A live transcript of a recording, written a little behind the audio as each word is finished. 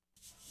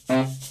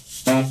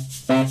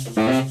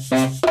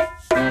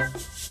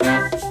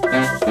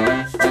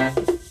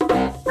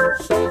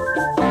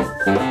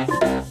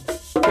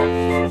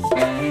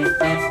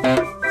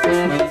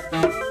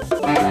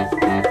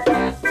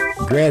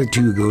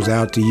gratitude goes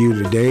out to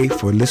you today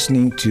for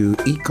listening to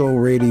Eco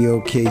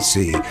Radio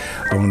KC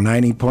on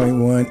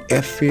 90.1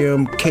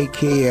 FM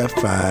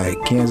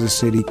KKFI, Kansas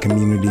City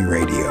Community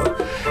Radio.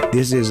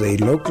 This is a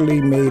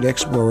locally made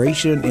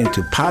exploration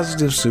into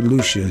positive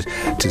solutions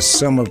to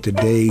some of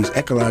today's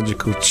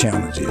ecological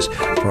challenges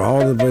for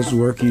all of us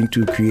working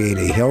to create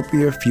a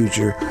healthier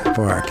future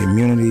for our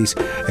communities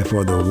and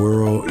for the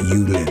world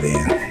you live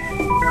in.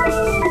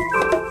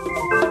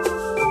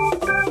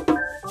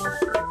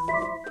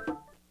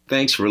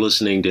 Thanks for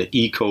listening to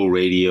Eco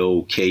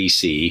Radio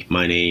KC.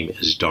 My name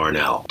is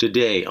Darnell.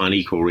 Today on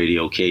Eco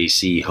Radio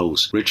KC,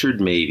 host Richard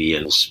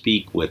Mabian will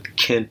speak with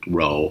Kent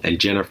Rowe and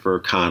Jennifer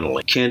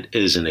Connolly. Kent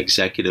is an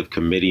executive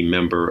committee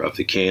member of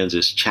the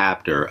Kansas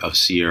chapter of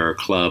Sierra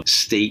Club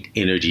State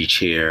Energy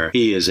Chair.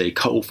 He is a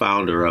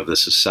co-founder of the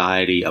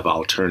Society of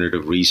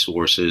Alternative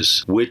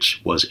Resources,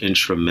 which was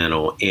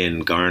instrumental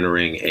in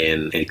garnering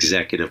an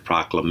executive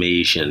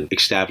proclamation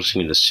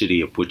establishing the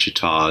City of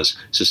Wichita's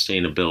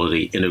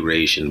Sustainability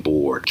Integration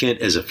Board.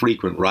 Kent is a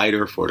frequent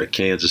writer for the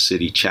Kansas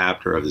City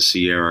chapter of the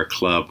Sierra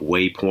Club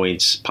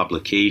Waypoints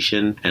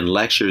publication and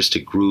lectures to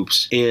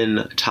groups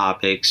in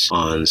topics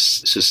on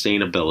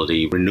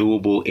sustainability,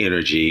 renewable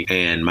energy,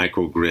 and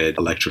microgrid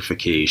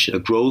electrification. The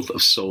growth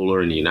of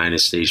solar in the United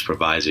States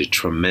provides a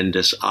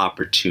tremendous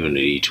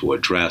opportunity to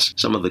address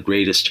some of the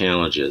greatest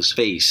challenges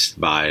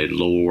faced by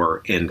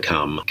lower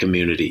income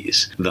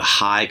communities: the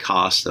high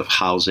cost of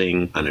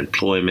housing,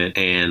 unemployment,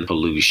 and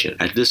pollution.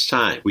 At this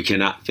time, we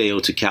cannot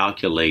fail to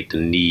calculate the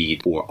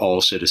need for all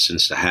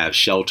citizens to have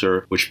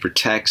shelter, which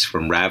protects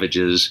from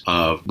ravages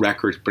of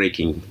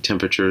record-breaking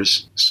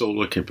temperatures.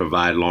 Solar can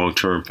provide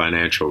long-term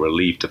financial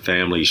relief to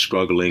families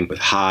struggling with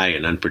high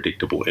and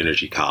unpredictable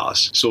energy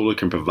costs. Solar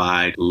can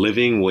provide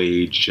living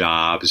wage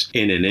jobs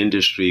in an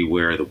industry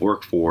where the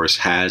workforce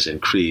has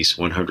increased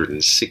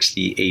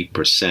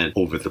 168%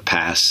 over the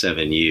past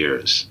 7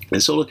 years.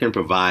 And solar can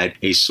provide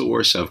a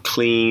source of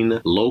clean,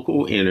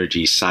 local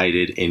energy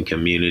sited in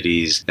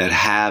communities that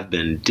have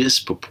been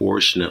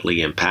disproportionately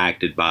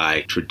impacted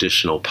by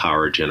traditional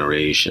power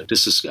generation.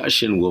 This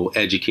discussion will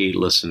educate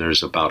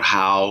listeners about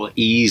how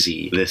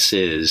easy this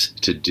is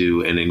to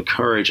do and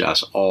encourage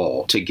us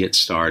all to get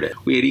started.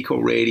 We at Eco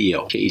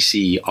Radio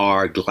KC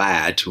are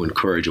glad to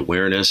encourage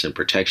awareness and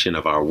protection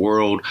of our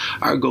world.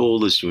 Our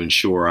goal is to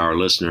ensure our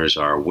listeners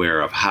are aware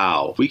of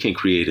how we can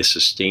create a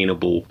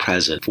sustainable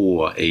present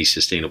for a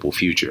sustainable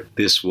future.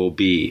 This will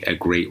be a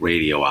great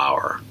radio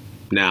hour.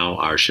 Now,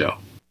 our show.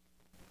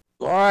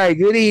 All right,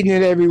 good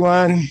evening,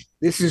 everyone.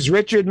 This is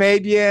Richard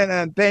Mabian,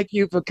 and thank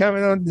you for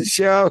coming on the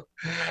show.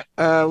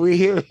 We're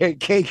here at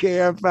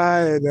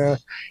KKFI and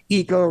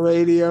Eco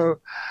Radio.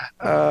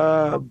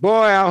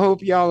 Boy, I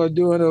hope y'all are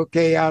doing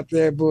okay out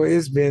there, boy.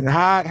 It's been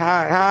hot,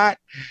 hot, hot.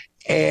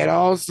 And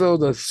also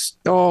the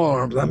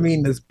storms. I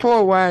mean, this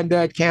poor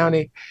Wyandotte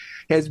County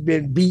has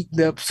been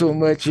beaten up so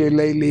much here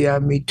lately. I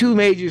mean, 2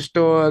 major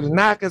storms,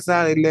 knock us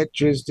out of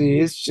electricity.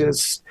 It's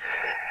just,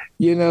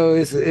 you know,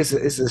 it's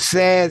a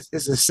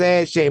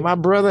sad shame. My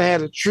brother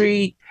had a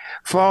tree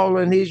fall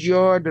in his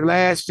yard the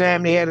last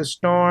time they had a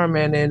storm,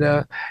 and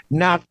it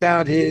knocked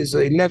out his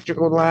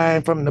electrical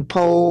line from the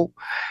pole.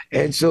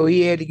 And so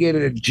he had to get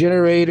a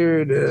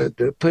generator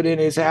to put in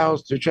his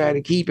house to try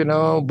to keep it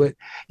on, but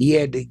he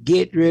had to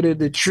get rid of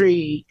the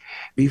tree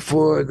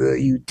before the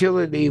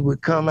utility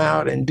would come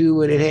out and do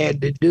what it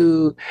had to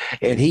do.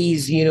 And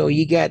he's, you know,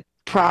 you got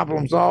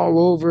problems all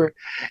over,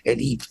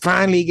 and he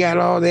finally got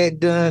all that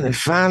done and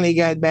finally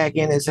got back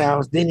in his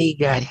house. Then he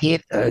got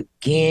hit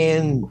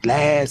again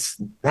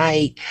last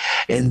night,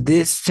 and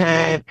this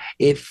time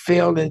it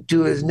fell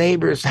into his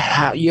neighbor's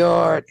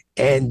yard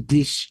and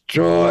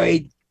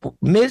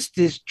missed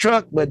his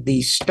truck, but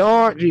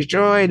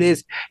destroyed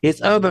his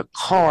other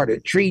car. The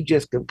tree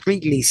just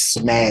completely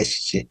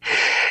smashed it.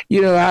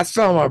 You know, I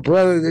saw my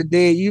brother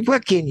today.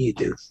 What can you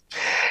do?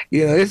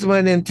 You know, it's one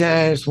of them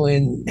times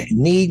when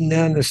needing to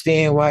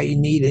understand why you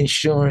need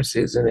insurance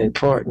is an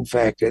important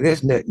factor.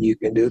 There's nothing you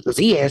can do because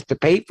he has to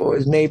pay for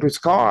his neighbor's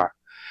car,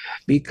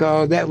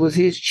 because that was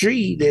his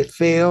tree that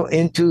fell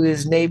into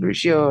his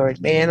neighbor's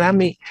yard, man. I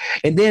mean,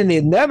 and then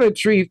another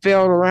tree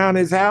fell around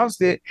his house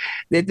that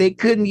they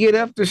couldn't get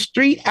up the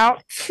street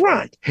out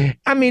front.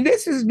 I mean,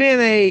 this has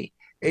been a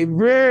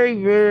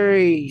very,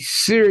 very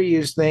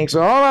serious thing.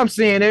 So all I'm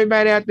saying,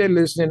 everybody out there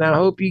listening, I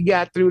hope you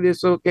got through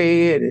this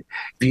okay. And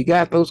if you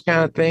got those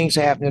kind of things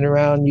happening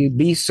around you,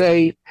 be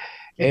safe.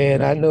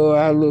 And I know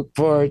I look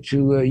forward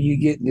to you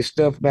getting your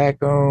stuff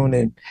back on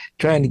and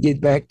trying to get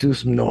back to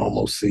some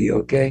normalcy,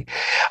 okay?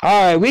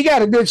 All right, we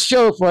got a good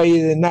show for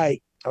you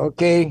tonight,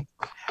 okay?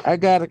 I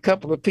got a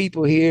couple of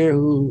people here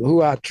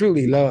who I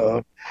truly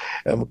love.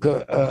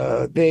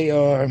 They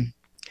are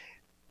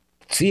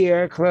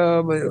Sierra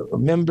Club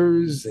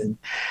members,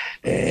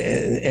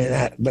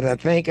 but I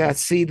think I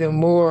see them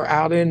more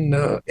out in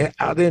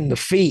the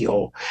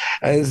field.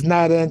 It's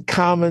not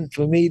uncommon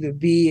for me to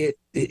be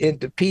in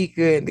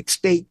Topeka in the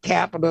state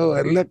capitol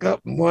and look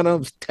up and one of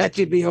them's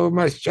touching me on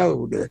my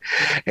shoulder.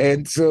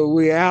 And so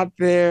we're out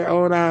there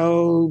on our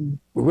own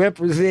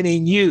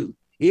representing you.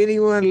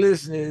 anyone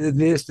listening to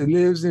this that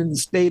lives in the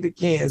state of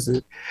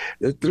Kansas,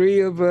 the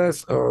three of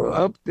us are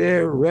up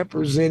there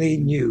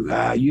representing you.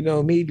 You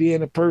know, me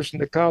being a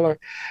person of color,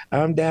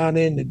 I'm down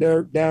in the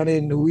dirt, down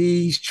in the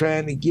weeds,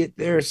 trying to get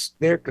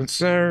their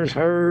concerns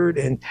heard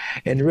and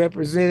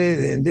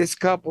represented. And this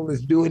couple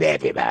is doing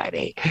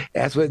everybody.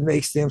 That's what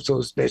makes them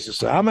so special.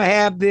 So I'm gonna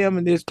have them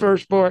in this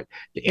first part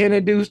to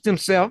introduce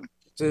themselves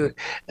to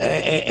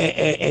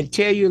and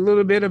tell you a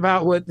little bit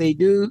about what they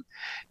do,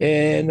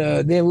 and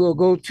then we'll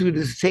go to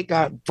the take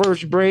our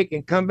first break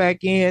and come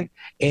back in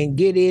and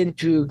get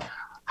into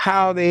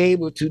how they're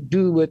able to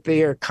do what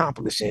they are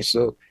accomplishing.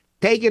 So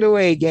take it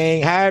away,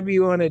 gang. However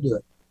you want to do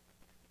it.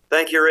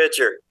 Thank you,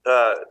 Richard.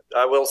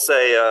 I will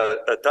say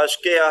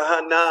Tashkea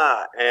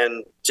Hana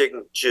and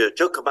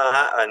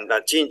Chukma and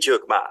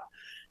Chukma.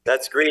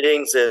 That's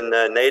greetings in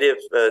native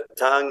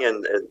tongue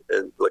and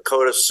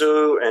Lakota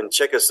Sioux and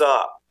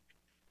Chickasaw.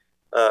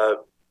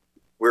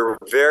 We're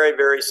very,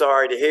 very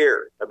sorry to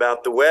hear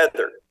about the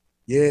weather,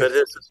 but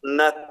this is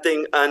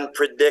nothing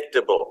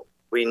unpredictable.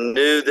 We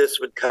knew this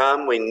would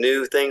come. We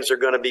knew things are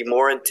going to be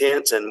more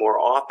intense and more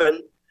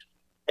often,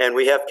 and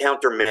we have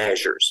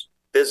countermeasures,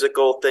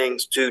 physical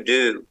things to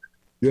do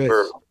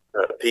for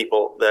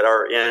people that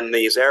are in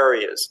these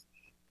areas.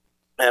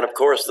 And of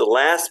course, the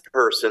last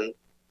person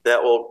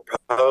that will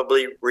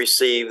probably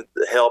receive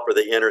the help are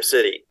the inner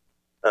city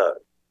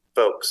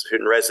folks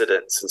and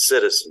residents and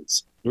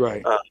citizens.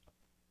 Right.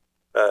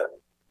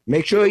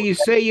 Make sure you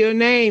say your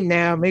name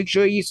now. Make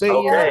sure you say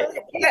your name.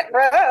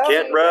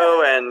 Kent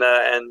Rowe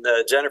and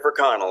Jennifer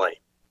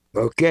Connolly.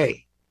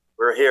 Okay.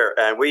 We're here,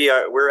 and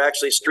we're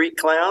actually street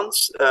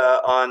clowns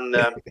on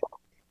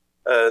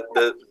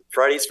the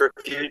Fridays for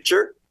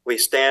Future. We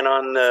stand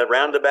on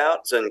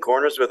roundabouts and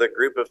corners with a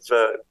group of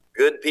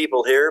good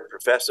people here,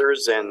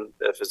 professors and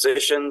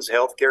physicians,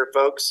 healthcare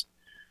folks,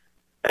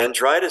 and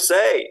try to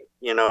say,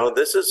 you know,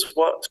 this is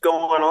what's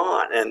going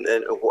on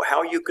and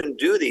how you can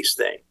do these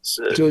things.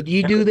 So do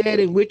you do that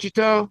in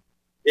Wichita?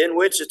 In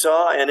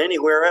Wichita and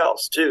anywhere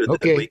else, too,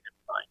 that we can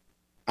find.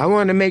 I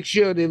want to make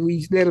sure that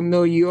we let them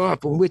know you are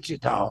from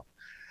Wichita.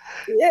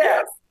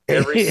 Yes.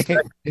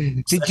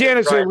 See,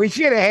 Jennifer, we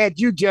should have had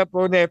you jump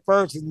on that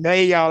first and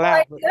lay y'all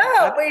out.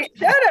 No, we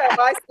should have.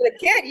 I said,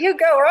 Kent, you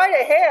go right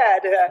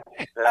ahead.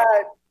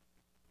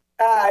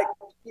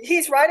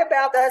 He's right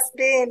about us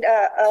being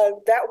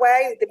that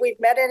way. We've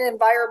met in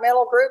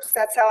environmental groups.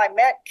 That's how I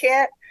met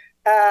Kent.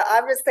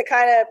 I'm just the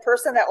kind of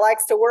person that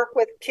likes to work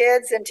with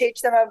kids and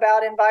teach them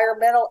about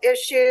environmental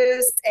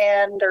issues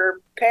and their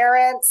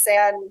parents.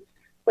 And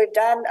we've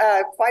done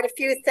quite a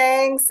few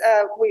things.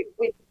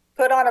 We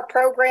put on a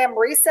program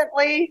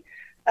recently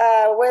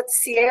with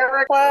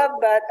Sierra Club,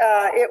 but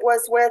it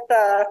was with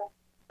a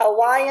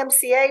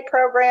YMCA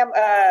program.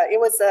 It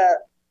was a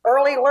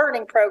early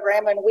learning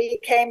program, and we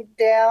came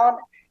down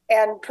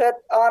and put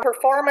on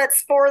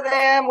performance for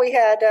them. We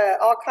had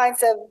all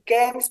kinds of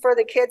games for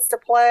the kids to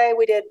play.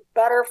 We did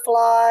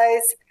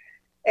butterflies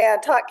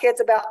and taught kids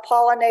about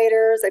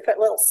pollinators. They put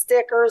little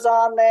stickers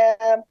on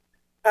them.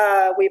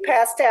 We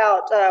passed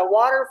out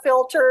water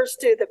filters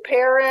to the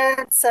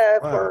parents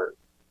for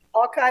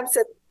all kinds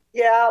of,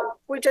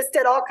 we just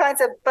did all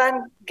kinds of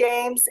fun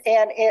games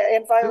and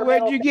environmental.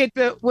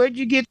 Where'd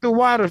you get the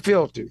water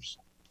filters?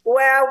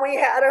 Well, we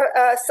had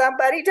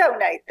somebody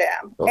donate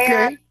them. Okay.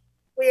 And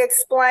we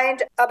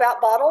explained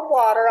about bottled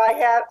water. I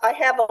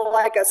have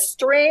a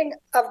string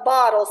of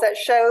bottles that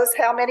shows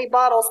how many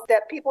bottles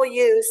that people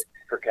use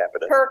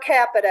per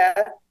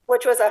capita,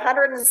 which was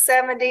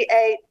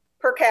 178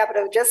 per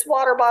capita, just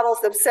water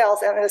bottles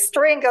themselves. And the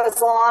string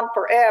goes on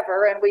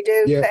forever. And we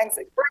do things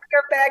like bring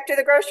your bag to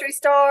the grocery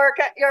store,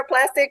 cut your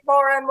plastic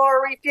more and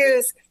more,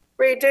 reduce,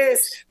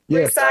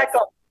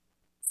 recycle.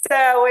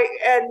 So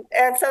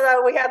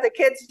we have the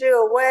kids do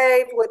a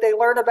wave where they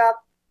learn about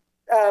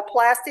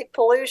plastic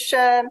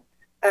pollution,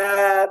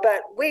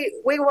 but we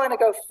want to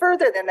go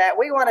further than that.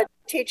 We want to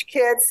teach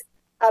kids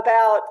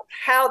about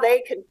how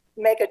they can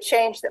make a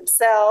change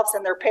themselves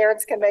and their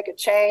parents can make a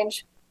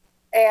change.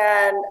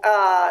 And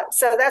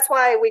so that's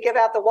why we give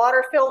out the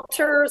water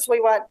filters.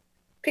 We want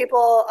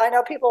people, I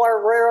know people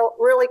are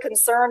really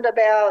concerned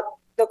about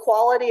the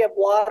quality of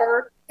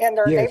water in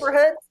their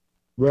neighborhoods.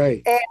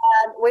 Right. And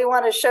we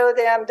want to show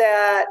them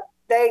that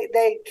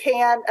they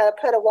can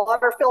put a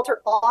water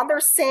filter on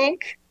their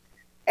sink,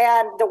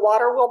 and the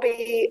water will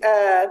be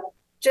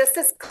just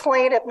as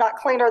clean, if not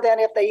cleaner, than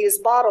if they use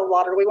bottled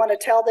water. We want to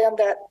tell them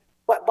that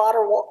what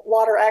bottled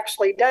water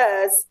actually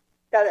does,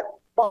 that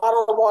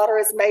bottled water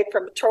is made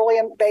from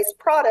petroleum-based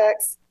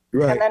products,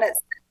 and then it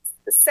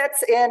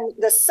sets in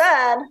the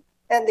sun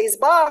in these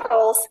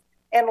bottles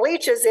and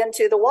leaches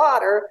into the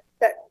water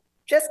that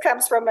just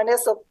comes from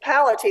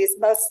municipalities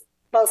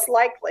most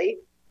likely.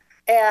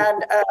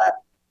 And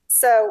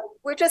so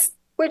we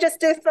we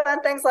just do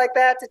fun things like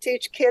that to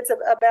teach kids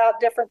about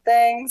different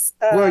things.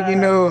 Well,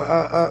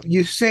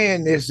 you're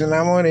saying this, and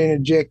I want to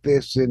interject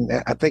this, and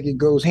I think it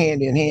goes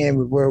hand in hand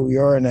with where we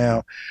are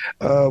now.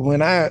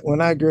 When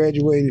I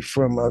graduated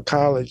from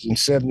college in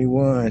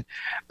 '71,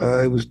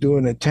 it was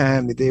during the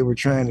time that they were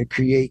trying to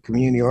create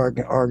community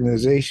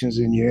organizations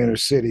in your inner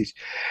cities,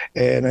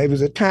 and it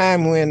was a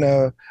time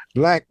when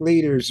Black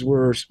leaders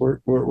were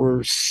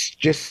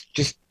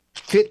just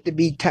fit to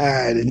be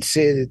tied, and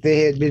said that they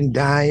had been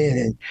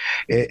dying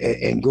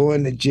and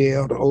going to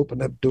jail to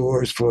open up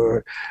doors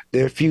for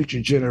their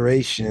future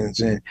generations.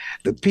 And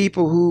the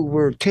people who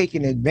were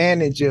taking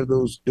advantage of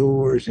those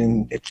doors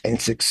and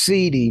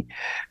succeeding,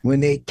 when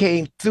they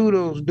came through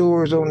those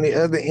doors on the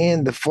other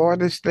end, the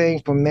farthest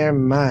thing from their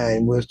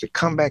mind was to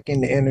come back in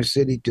the inner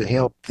city to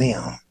help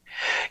them.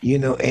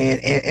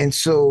 And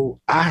so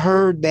I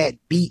heard that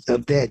beat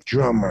of that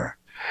drummer.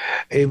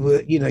 It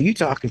was, you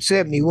talking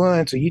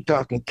 71, so you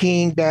talking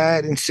King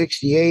died in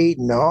 68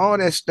 and all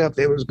that stuff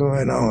that was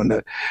going on,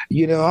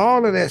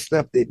 all of that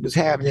stuff that was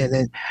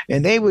happening.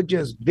 And they were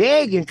just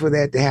begging for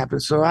that to happen.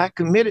 So I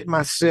committed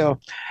myself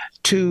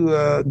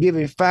to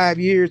giving 5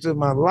 years of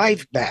my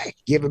life back,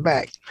 give it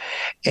back.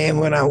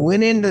 And when I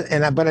went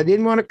but I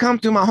didn't want to come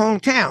to my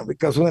hometown,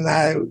 because when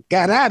I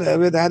got out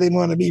of it, I didn't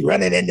want to be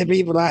running into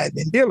people I had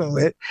been dealing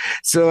with.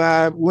 So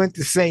I went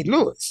to St.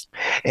 Louis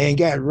and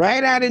got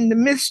right out in the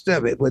midst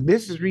of it. But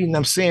this is the reason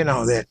I'm saying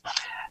all that.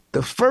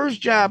 The first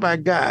job I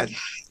got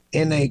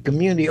in a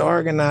community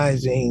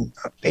organizing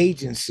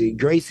agency,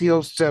 Grace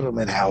Hill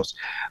Settlement House,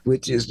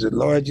 which is the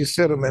largest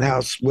settlement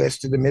house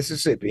west of the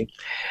Mississippi,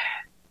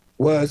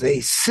 was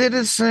a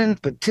citizen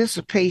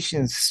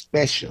participation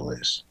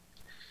specialist.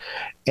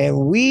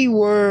 And we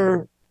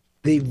were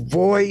the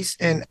voice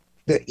and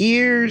the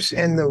ears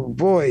and the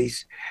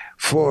voice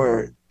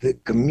for the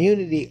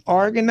community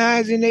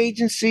organizing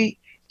agency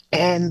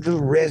and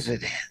the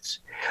residents.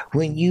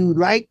 When you,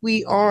 like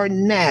we are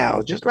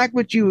now, just like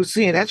what you were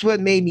saying, that's what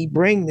made me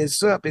bring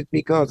this up, is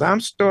because I'm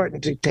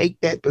starting to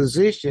take that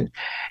position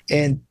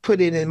and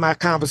put it in my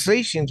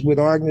conversations with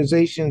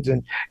organizations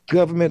and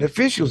government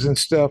officials and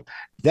stuff.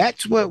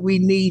 That's what we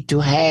need to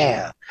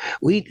have.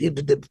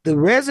 The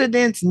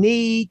residents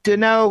need to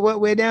know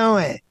what we're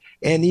doing.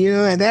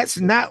 And that's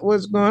not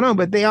what's going on.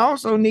 But they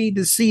also need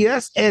to see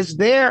us as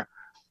their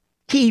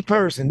key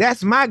person.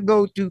 That's my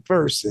go-to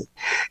person.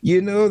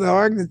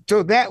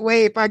 So that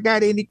way, if I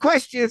got any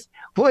questions,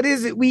 what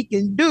is it we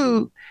can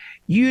do?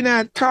 You're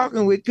not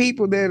talking with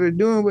people that are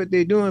doing what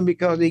they're doing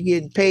because they're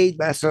getting paid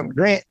by some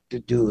grant to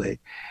do it.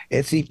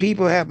 And see,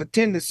 people have a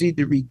tendency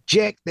to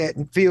reject that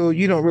and feel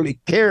you don't really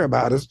care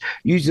about us.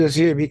 You just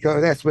here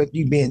because that's what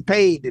you're being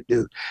paid to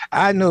do.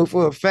 I know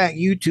for a fact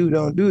you two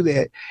don't do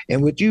that.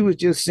 And what you was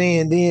just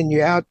saying then,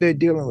 you're out there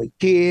dealing with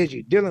kids,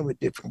 you're dealing with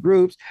different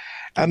groups.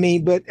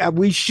 But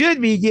we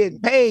should be getting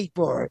paid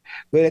for it.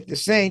 But at the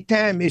same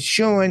time, it's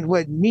showing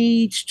what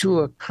needs to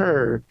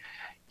occur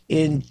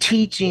in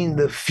teaching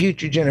the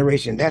future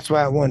generation. That's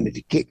why I wanted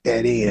to kick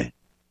that in.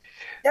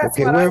 That's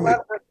what I love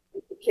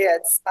with the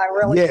kids. I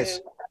really do.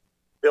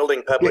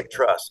 Building public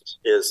trust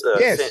is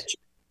essential.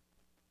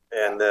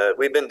 And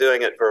we've been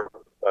doing it for,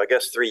 I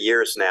guess, 3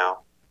 years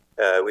now.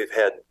 We've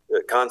had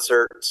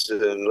concerts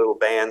and little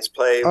bands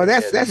play. Oh,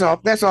 that's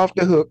off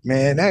the hook,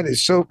 man. That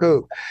is so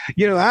cool.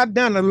 I've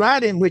done a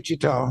lot in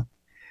Wichita.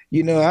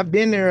 I've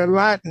been there a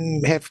lot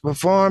and have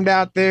performed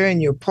out there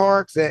in your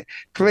parks, that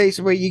place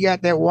where you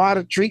got that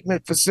water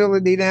treatment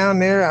facility down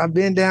there. I've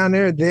been down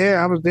there.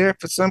 I was there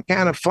for some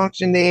kind of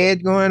function they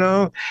had going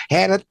on,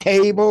 had a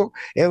table.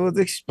 It was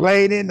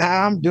explaining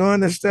how I'm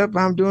doing the stuff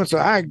I'm doing. So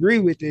I agree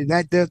with you.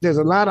 That there's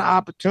a lot of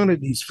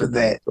opportunities for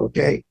that.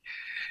 Okay.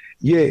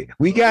 Yeah.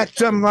 We got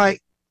something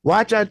like,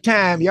 watch our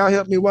time. Y'all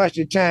help me watch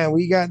the time.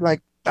 We got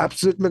I'm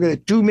looking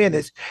at 2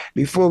 minutes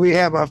before we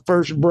have our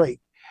first break.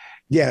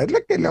 Yeah,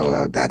 look at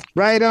that.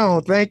 Right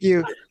on. Thank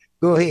you.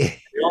 Go ahead.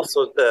 We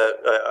also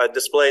I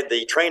displayed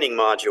the training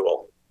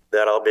module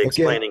that I'll be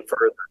explaining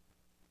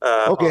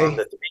further. On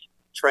the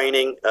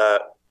training,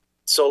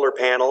 solar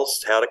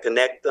panels, how to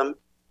connect them.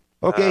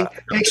 Okay.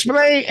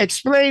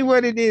 Explain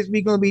what it is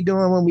we're going to be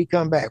doing when we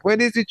come back.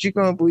 What is it you're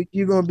going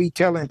to be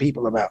telling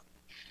people about?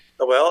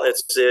 Well,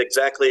 it's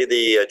exactly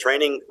the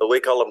training. We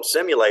call them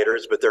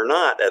simulators, but they're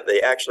not.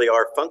 They actually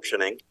are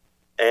functioning.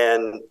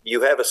 And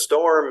you have a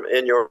storm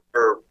in your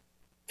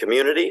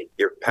community,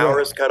 your power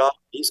is cut off,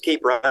 these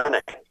keep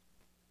running,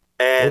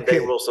 and they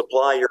will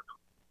supply your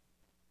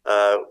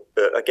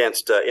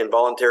against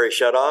involuntary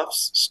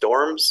shutoffs,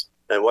 storms,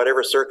 and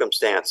whatever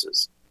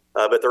circumstances.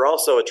 But they're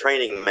also a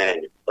training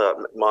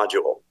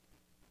module,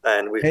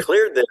 and we've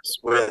cleared this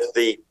with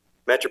the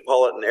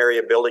Metropolitan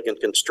Area Building and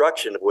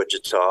Construction of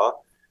Wichita.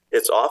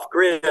 It's off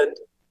grid.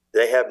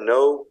 They have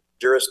no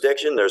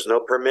jurisdiction. There's no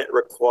permit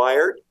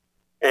required.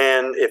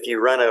 And if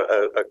you run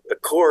a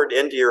cord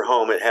into your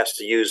home, it has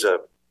to use a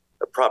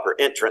proper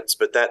entrance,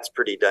 but that's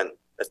done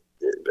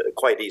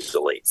quite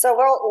easily. So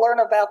we'll learn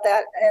about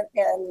that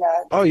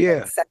oh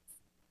yeah.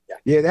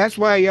 Yeah, that's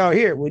why y'all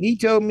here. When he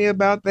told me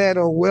about that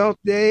on Wealth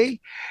Day,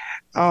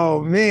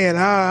 Oh man,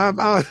 I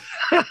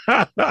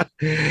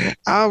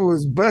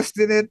was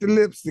busting at the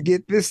lips to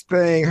get this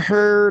thing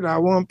heard. I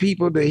want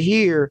people to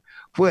hear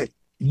what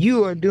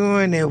you are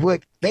doing and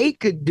what they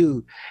could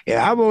do. And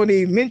I won't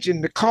even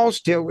mention the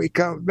cost till we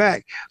come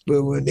back.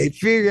 But when they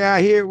figure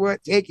out here what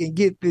they can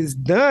get this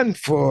done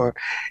for,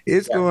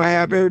 it's going to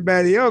have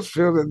everybody else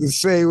feeling the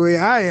same way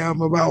I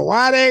am about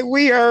why ain't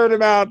we heard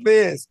about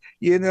this?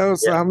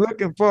 So I'm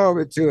looking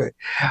forward to it.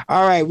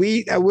 All right,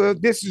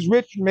 this is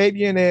Richard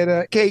Mabian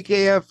at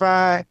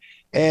KKFI,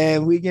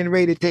 and we're getting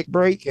ready to take a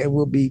break, and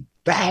we'll be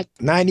back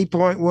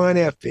 90.1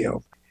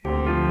 FM.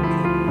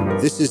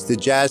 This is the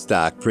Jazz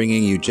Doc,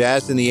 bringing you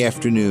jazz in the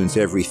afternoons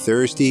every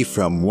Thursday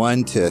from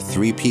 1 to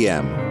 3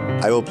 p.m.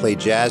 I will play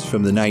jazz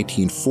from the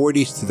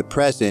 1940s to the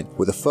present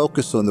with a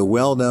focus on the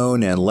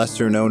well-known and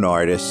lesser-known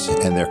artists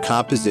and their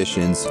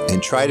compositions,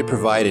 and try to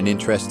provide an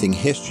interesting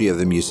history of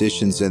the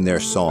musicians and their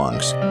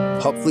songs.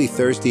 Hopefully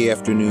Thursday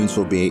afternoons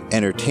will be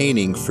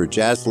entertaining for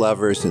jazz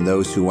lovers and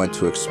those who want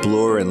to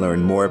explore and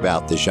learn more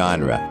about the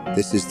genre.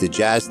 This is the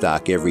Jazz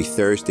Doc every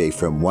Thursday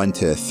from 1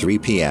 to 3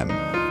 p.m.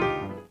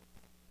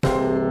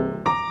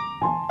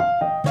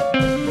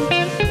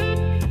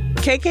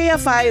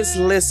 KKFI is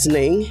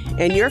listening,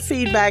 and your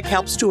feedback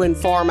helps to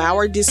inform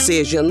our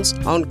decisions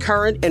on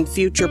current and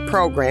future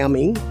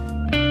programming.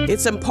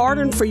 It's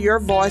important for your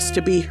voice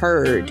to be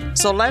heard,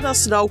 so let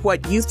us know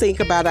what you think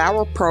about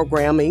our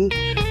programming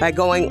by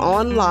going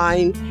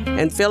online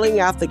and filling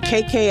out the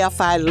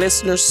KKFI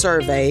listener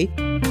survey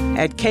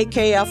at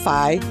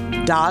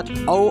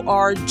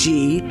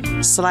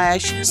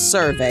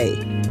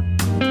kkfi.org/survey.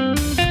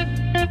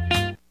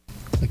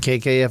 The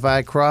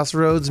KKFI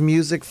Crossroads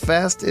Music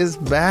Fest is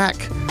back.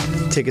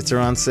 Tickets are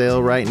on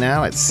sale right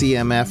now at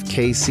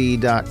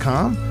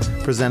cmfkc.com.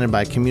 Presented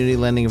by Community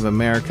Lending of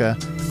America,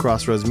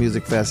 Crossroads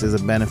Music Fest is a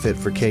benefit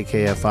for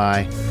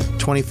KKFI.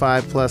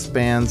 25 plus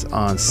bands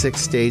on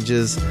 6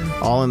 stages,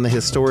 all in the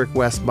historic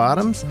West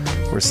Bottoms.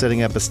 We're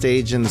setting up a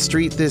stage in the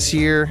street this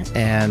year,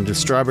 and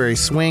Strawberry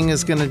Swing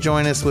is going to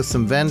join us with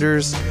some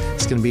vendors.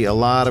 It's going to be a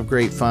lot of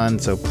great fun,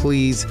 so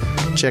please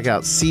check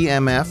out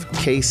cmfkc.com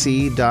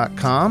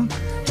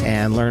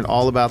and learn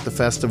all about the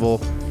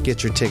festival.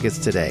 Get your tickets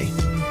today.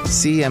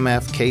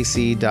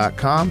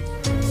 cmfkc.com.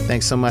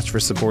 Thanks so much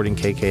for supporting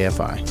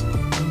KKFI.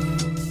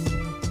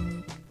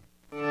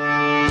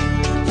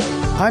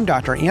 I'm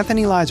Dr.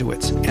 Anthony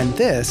Lizowitz, and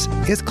this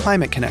is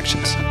Climate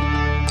Connections.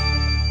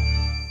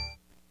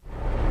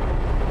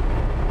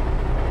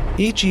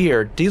 Each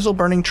year,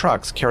 diesel-burning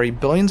trucks carry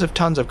billions of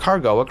tons of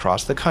cargo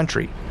across the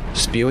country,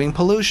 spewing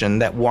pollution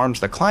that warms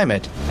the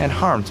climate and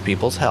harms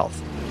people's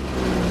health.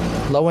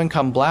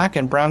 Low-income Black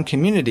and brown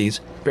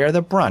communities bear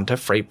the brunt of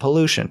freight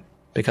pollution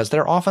because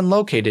they're often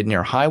located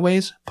near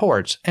highways,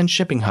 ports, and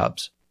shipping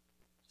hubs.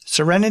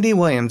 Serenity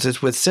Williams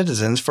is with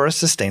Citizens for a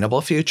Sustainable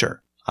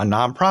Future, a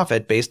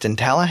nonprofit based in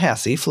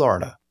Tallahassee,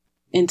 Florida.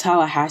 In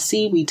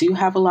Tallahassee, we do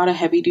have a lot of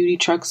heavy-duty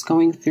trucks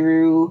going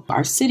through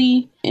our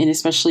city, and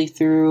especially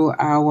through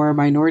our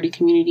minority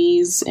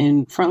communities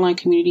and frontline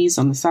communities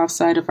on the south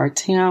side of our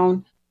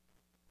town.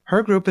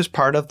 Her group is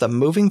part of the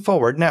Moving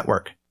Forward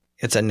Network.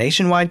 It's a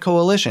nationwide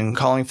coalition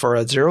calling for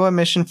a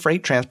zero-emission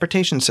freight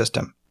transportation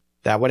system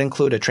that would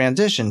include a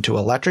transition to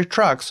electric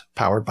trucks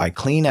powered by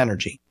clean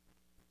energy.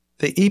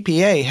 The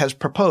EPA has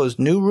proposed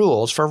new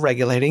rules for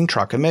regulating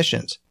truck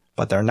emissions,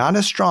 but they're not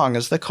as strong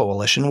as the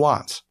coalition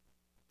wants.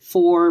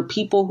 For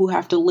people who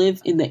have to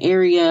live in the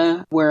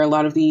area where a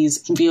lot of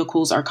these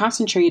vehicles are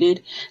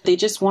concentrated, they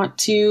just want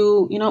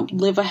to,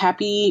 live a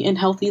happy and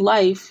healthy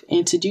life.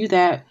 And to do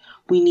that,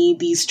 we need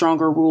these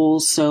stronger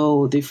rules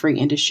so the freight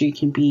industry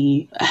can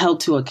be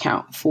held to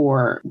account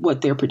for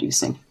what they're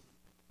producing.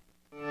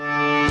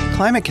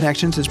 Climate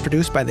Connections is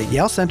produced by the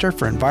Yale Center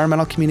for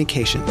Environmental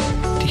Communication.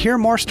 To hear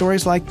more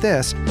stories like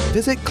this,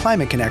 visit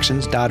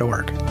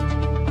climateconnections.org.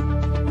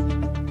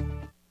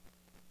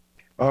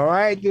 All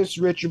right, this is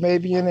Richard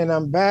Mabian, and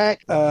I'm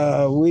back.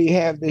 We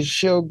have this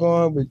show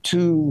going with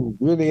two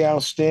really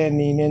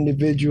outstanding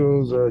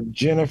individuals,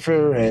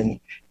 Jennifer and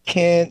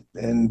Kent,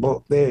 and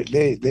both they're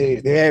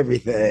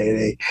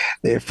everything.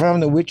 They're from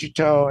the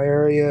Wichita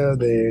area.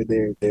 They're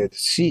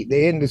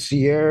in the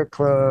Sierra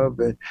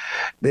Club, and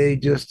they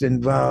just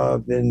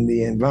involved in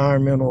the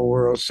environmental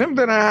world.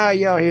 Similar to how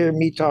y'all hear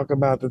me talk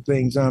about the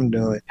things I'm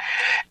doing.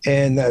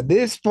 And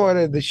this part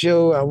of the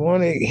show, I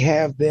want to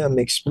have them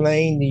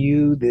explain to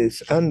you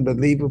this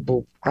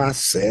unbelievable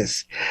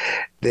process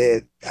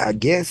that I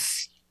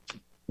guess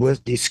was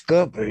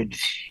discovered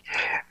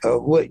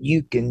of what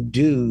you can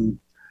do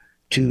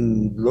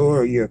to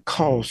lower your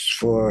costs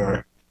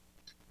for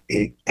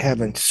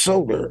having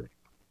solar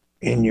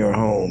in your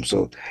home.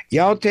 So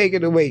y'all take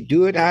it away.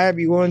 Do it however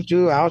you want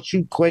to. I'll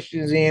shoot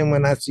questions in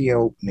when I see an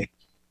opening.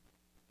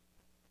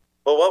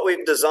 Well, what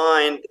we've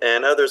designed,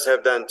 and others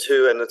have done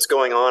too, and it's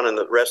going on in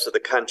the rest of the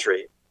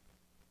country,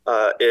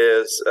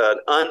 is an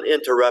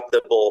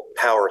uninterruptible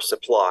power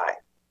supply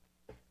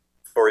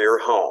for your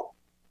home.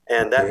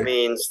 And that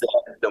means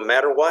that no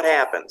matter what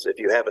happens, if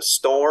you have a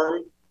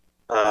storm,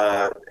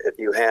 if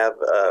you have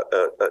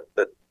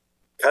a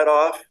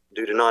cutoff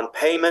due to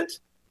non-payment,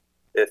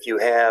 if you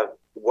have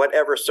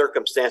whatever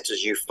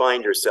circumstances you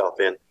find yourself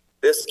in,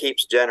 this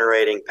keeps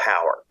generating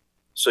power.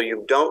 So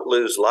you don't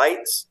lose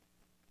lights.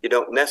 You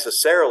don't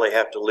necessarily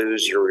have to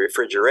lose your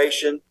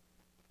refrigeration,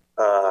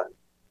 but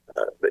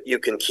you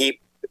can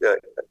keep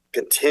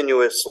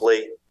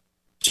continuously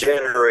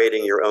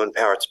generating your own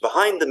power. It's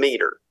behind the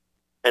meter,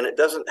 and it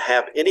doesn't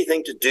have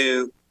anything to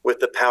do with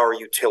the power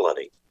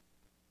utility.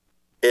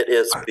 It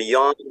is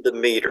beyond the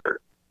meter,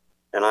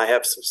 and I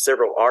have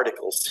several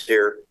articles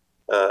here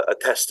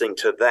attesting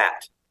to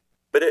that.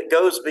 But it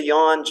goes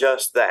beyond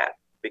just that,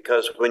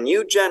 because when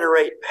you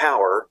generate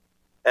power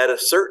at a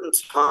certain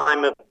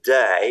time of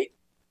day,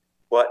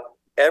 what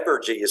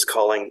Evergy is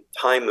calling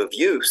time of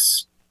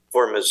use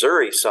for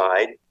Missouri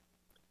side,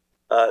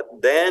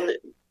 then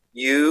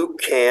you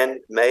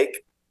can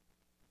make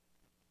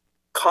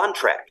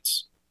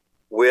contracts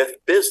with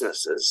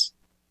businesses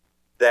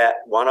that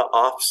want to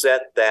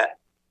offset that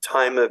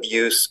time of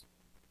use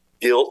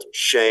guilt,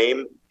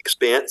 shame,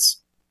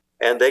 expense,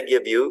 and they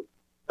give you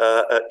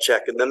a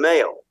check in the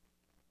mail,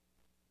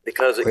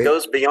 because it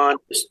goes beyond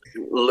just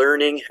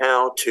learning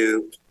how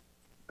to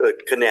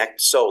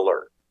connect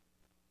solar.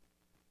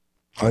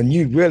 And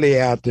you really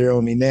out there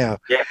on me now.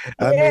 Yeah.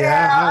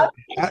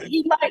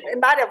 He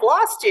might have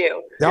lost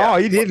you. No,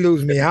 he did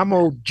lose me. I'm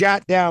going to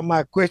jot down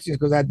my questions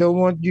because I don't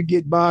want you to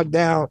get bogged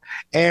down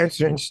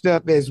answering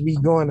stuff as we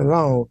going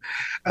along.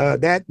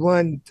 That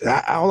one,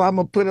 all I'm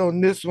going to put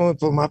on this one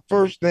for my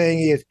first thing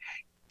is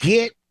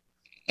get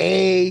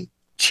a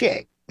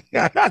check.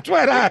 That's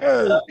what I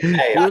heard.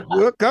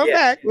 We'll come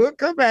back. We'll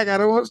come back. I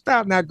don't want to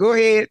stop. Now go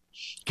ahead.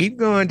 Keep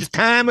going. Just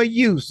time of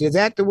use. Is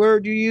that the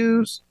word you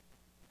use?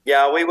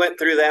 Yeah, we went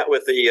through that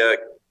with the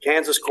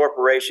Kansas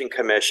Corporation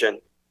Commission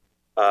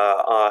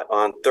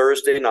on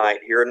Thursday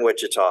night here in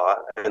Wichita,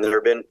 and there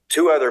have been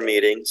 2 other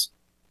meetings.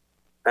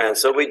 And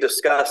so we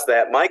discussed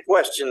that. My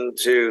question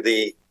to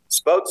the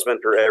spokesman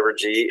for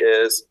Evergy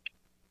is,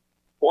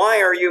 why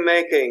are you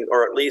making,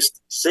 or at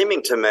least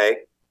seeming to make,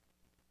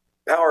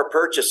 power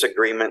purchase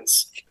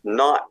agreements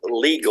not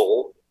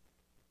legal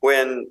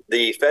when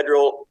the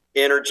Federal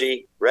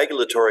Energy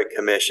Regulatory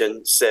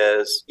Commission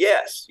says,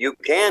 yes, you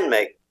can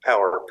make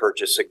power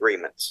purchase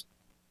agreements?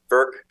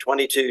 FERC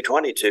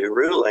 2222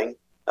 ruling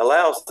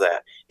allows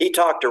that. He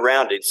talked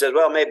around it. He said,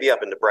 well, maybe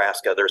up in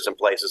Nebraska, there's some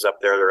places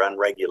up there that are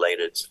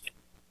unregulated.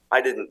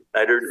 I didn't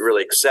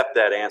really accept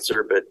that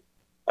answer, but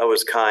I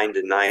was kind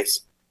and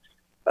nice.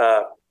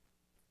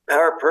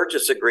 Power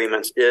purchase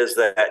agreements is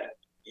that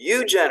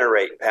you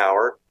generate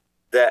power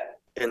that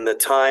in the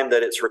time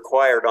that it's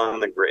required on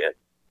the grid,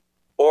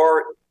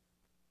 or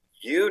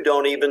you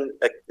don't even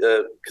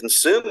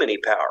consume any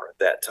power at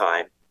that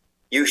time.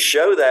 You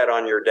show that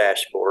on your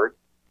dashboard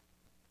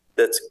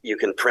that you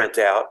can print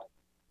out,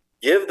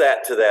 give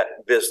that to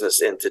that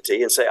business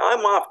entity and say,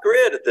 I'm off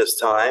grid at this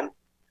time.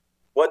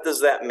 What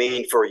does that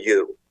mean for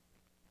you?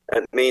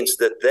 It means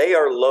that they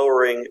are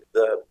lowering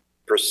the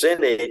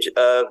percentage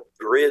of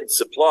grid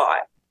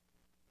supply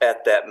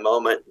at that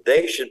moment.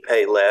 They should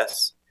pay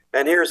less.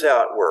 And here's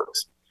how it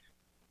works.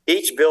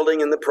 Each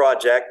building in the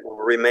project will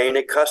remain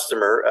a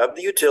customer of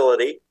the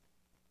utility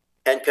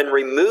and can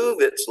remove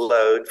its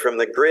load from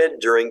the grid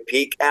during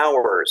peak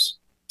hours,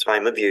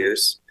 time of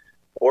use,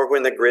 or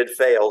when the grid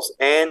fails,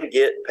 and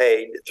get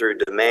paid through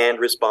demand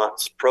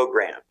response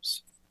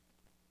programs.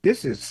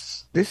 This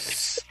is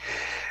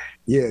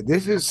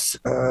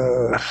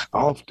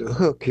off the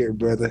hook here,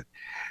 brother.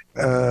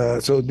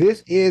 So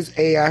this is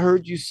I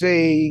heard you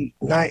say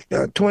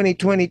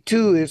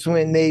 2022 is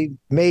when they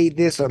made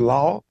this a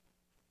law?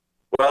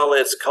 Well,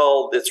 it's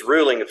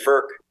ruling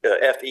FERC,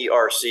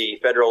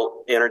 FERC,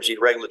 Federal Energy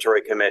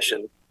Regulatory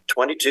Commission,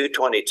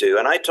 2222.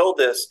 And I told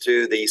this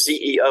to the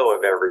CEO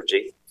of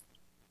Evergy,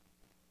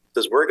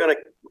 because we're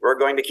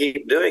going to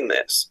keep doing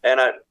this. And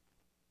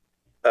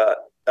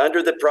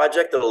under the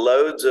project, the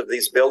loads of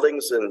these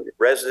buildings and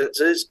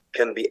residences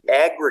can be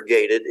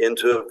aggregated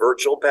into a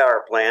virtual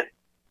power plant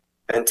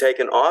and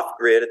taken off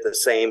grid at the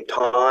same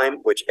time,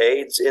 which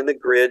aids in the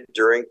grid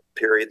during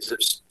periods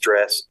of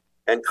stress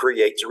and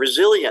creates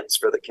resilience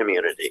for the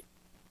community.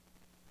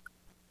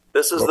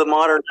 This is the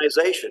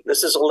modernization.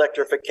 This is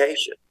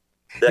electrification.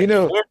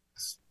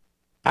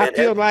 I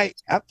feel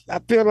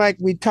like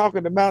we're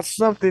talking about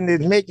something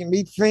that's making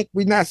me think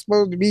we're not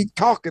supposed to be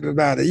talking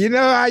about it. You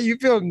know how you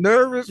feel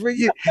nervous when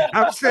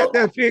I'm sitting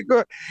there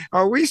thinking,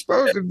 are we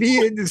supposed to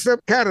be in some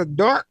kind of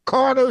dark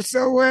corner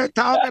somewhere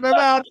talking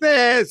about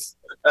this?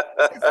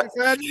 It's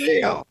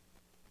unreal.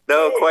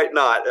 No, quite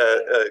not.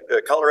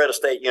 Colorado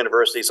State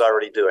University is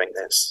already doing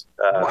this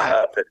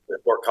up at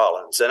Fort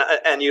Collins.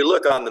 And you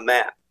look on the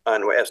map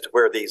as to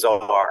where these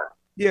are.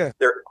 Yeah.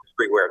 They're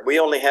everywhere. We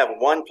only have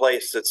one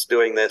place that's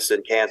doing this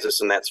in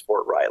Kansas, and that's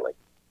Fort Riley.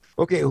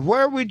 Okay,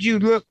 where would you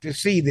look to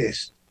see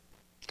this?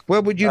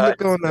 Where would you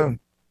look on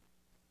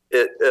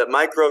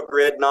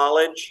Microgrid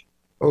Knowledge?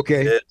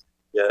 Okay.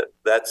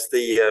 That's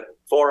the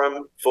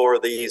forum for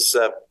these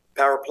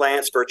power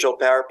plants, virtual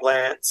power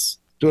plants.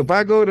 So if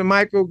I go to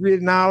microgrid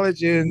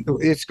knowledge, and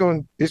it's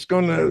going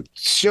to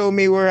show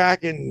me where I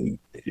can.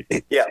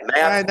 Yeah,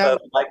 map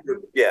of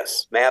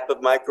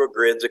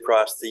microgrids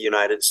across the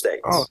United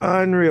States. Oh,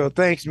 unreal!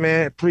 Thanks,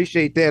 man.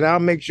 Appreciate that. I'll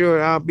make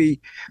sure I'll be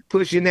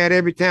pushing that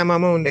every time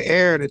I'm on the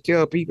air to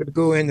tell people to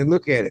go in and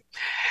look at it.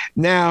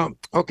 Now,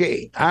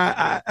 okay,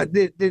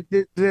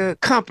 the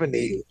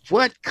company.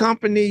 What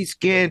companies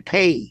can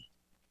pay?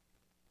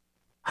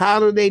 How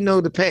do they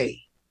know to pay?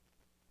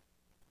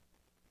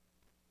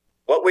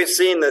 What we've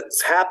seen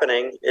that's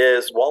happening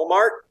is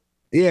Walmart,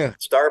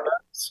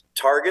 Starbucks,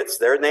 Targets,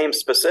 their named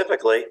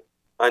specifically,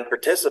 on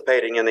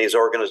participating in these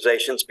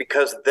organizations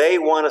because they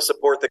want to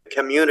support the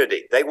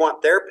community. They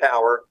want their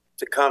power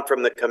to come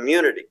from the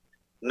community,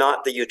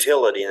 not the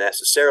utility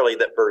necessarily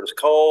that burns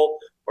coal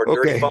or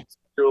dirty fossil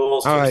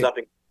fuels or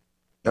something.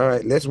 All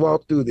right, let's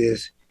walk through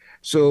this.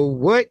 So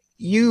what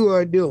you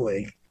are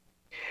doing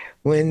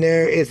when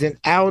there is an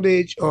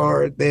outage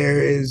or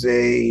there is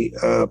a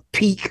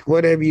peak,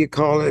 whatever you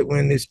call it,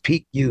 when there's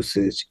peak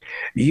usage,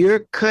 you're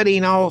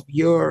cutting off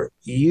your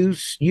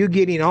use, you're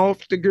getting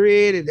off the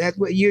grid, and that's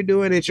what you're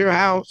doing at your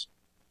house?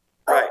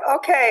 Right.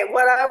 Okay,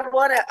 what I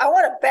want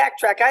to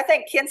backtrack. I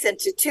think Kent's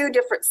into two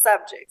different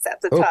subjects at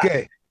the time.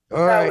 Okay,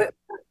 all right.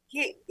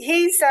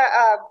 He's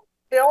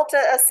built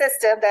a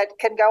system that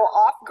can go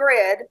off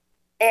grid,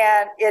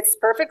 and it's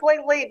perfectly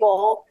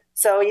legal.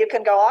 So you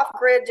can go off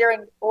grid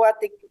during what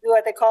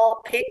they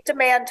call peak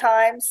demand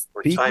times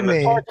or time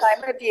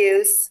of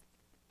use.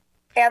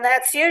 And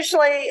that's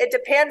usually, it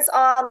depends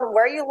on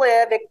where you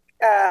live.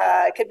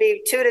 It could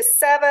be 2 to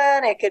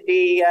 7. It could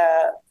be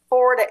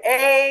 4 to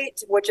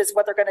 8, which is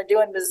what they're going to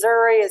do in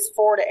Missouri is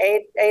 4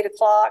 to 8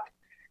 o'clock.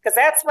 Because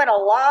that's when a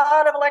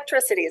lot of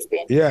electricity is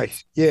being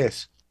used.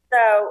 Yes.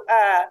 So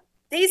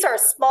these are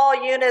small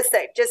units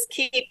that just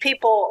keep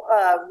people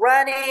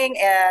running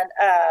and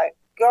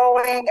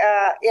going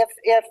if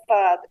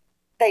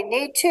they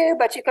need to,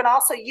 but you can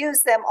also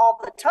use them all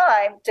the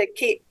time to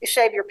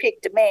shave your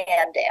peak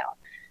demand down.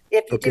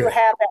 If you do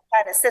have that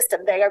kind of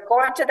system, they are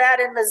going to that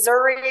in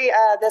Missouri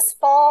this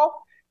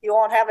fall. You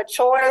won't have a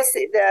choice.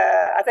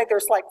 I think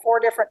there's like 4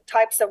 different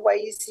types of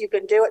ways you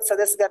can do it. So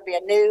this is going to be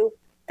a new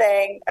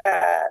thing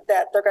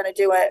that they're going to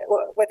do it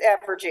with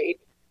Evergy.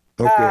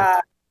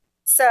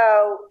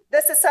 So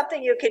this is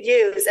something you could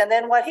use. And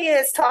then what he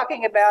is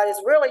talking about is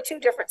really 2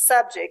 different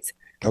subjects.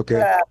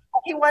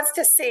 He wants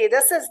to see,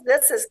 this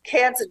is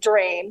Ken's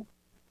dream.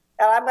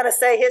 And I'm going to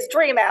say his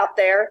dream out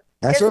there.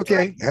 That's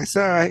That's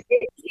all right.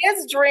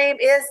 His dream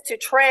is to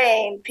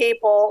train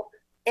people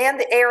in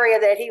the area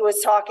that he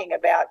was talking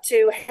about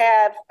to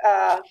have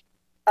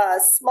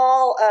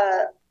small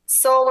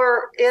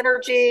solar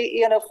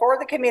energy, for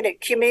the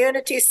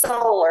community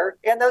solar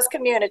in those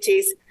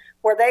communities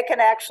where they can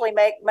actually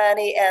make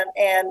money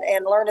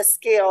and learn a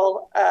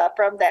skill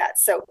from that.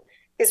 So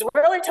he's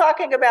really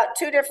talking about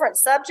 2 different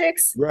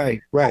subjects.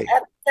 Right. At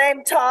the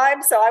same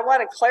time. So I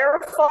want to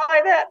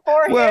clarify that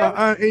for him. Well,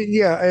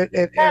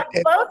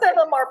 both of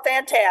them are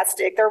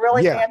fantastic. They're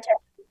really fantastic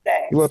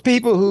things. Well,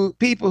 people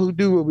who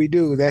do what we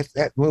do,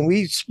 that when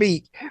we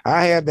speak,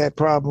 I have that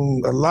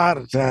problem a lot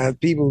of times.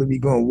 People will be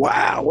going,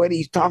 wow, what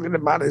he's talking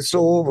about is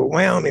so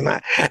overwhelming.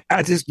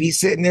 I just be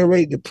sitting there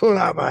ready to pull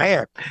out my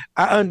hair.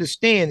 I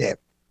understand that.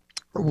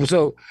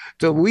 So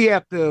we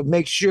have to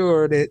make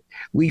sure that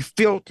we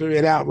filter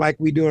it out like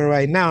we're doing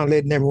right now,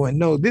 letting everyone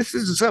know this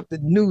is something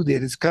new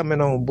that is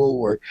coming on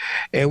board.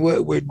 And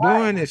what we're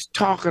doing is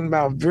talking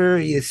about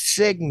various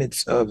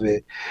segments of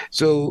it.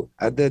 So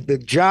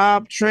the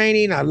job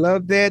training, I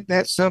love that.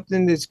 That's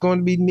something that's going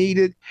to be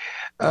needed.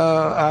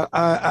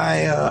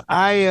 I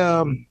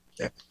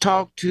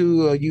talked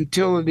to a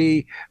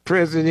utility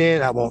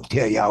president, I won't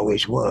tell y'all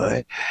which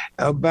one,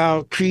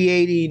 about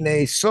creating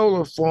a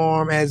solar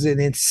farm as an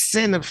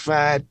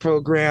incentivized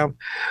program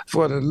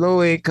for the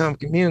low-income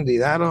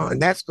community.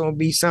 And that's going to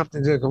be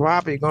something that's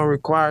probably going to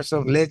require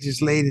some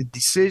legislative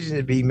decision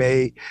to be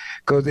made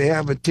because they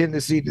have a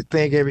tendency to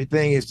think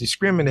everything is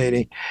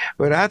discriminating.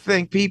 But I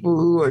think people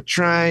who are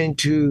trying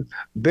to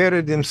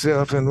better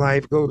themselves in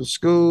life, go to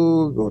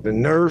school, go to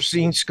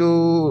nursing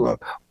school, or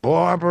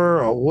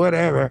barber or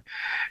whatever,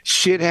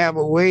 should have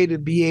a way to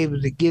be able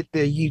to get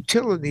their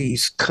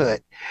utilities cut.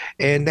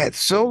 And that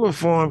solar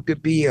farm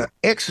could be an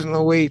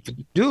excellent way to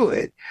do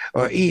it.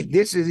 Or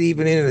this is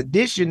even in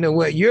addition to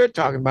what you're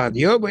talking about.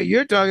 What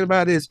you're talking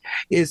about is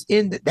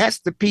that's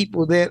the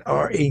people that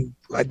are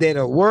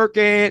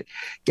working,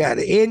 got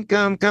an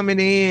income coming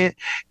in.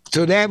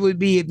 So that would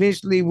be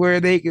eventually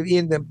where they could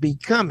end up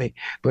becoming.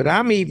 But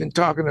I'm even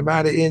talking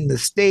about it in the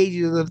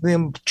stages of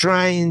them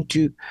trying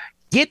to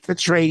get the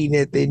training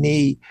that they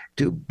need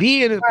to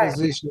be in a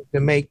position to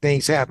make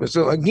things happen.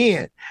 So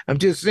again, I'm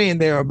just saying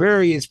there are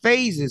various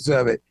phases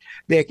of it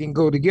that can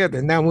go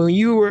together. Now, when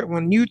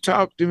you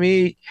talked to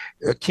me,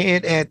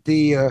 Kent, at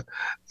the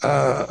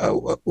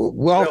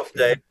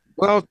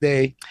Wealth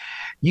Day,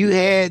 you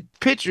had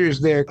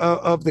pictures there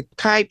of the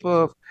type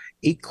of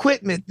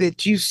equipment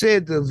that you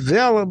said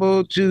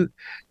available to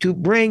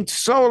bring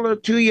solar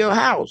to your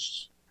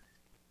house.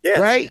 Yes.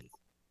 Right?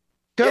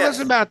 Tell us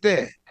about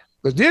that.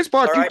 Because this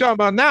part All you're right. talking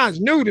about now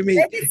is new to me.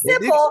 Make it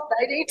simple.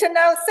 They need to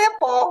know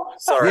simple.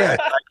 Sorry, Yeah.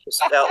 I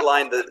just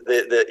outlined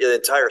the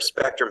entire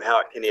spectrum, how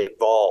it can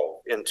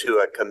evolve into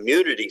a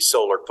community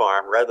solar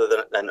farm rather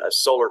than a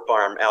solar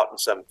farm out in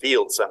some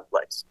field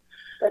someplace.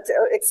 Let's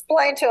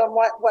explain to them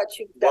what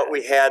you've done. What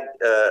we had,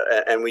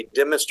 and we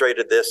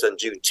demonstrated this on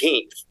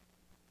Juneteenth,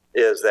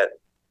 is that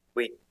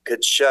we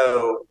could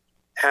show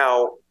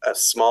how a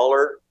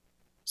smaller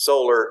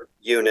solar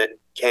unit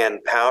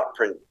can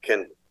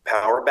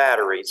power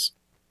batteries,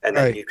 and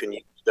then Right. you can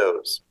use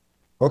those.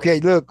 Okay,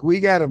 look, we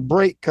got a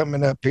break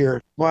coming up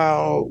here.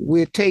 While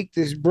we take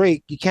this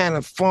break, you kind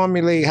of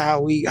formulate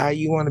how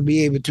you want to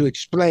be able to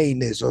explain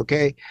this,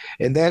 okay?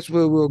 And that's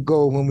where we'll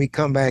go when we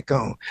come back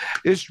on.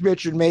 This is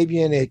Richard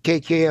Mabian at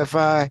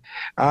KKFI.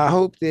 I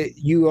hope that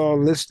you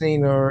all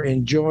listening are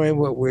enjoying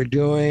what we're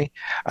doing.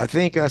 I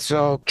think I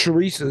saw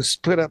Teresa's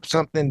put up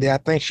something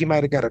that I think she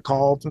might have got a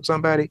call from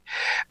somebody.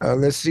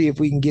 Let's see if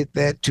we can get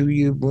that to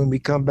you when we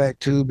come back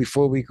to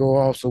before we go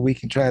off, so we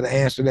can try to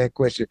answer that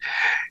question.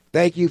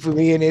 Thank you for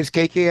being here. It's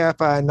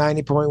KKFI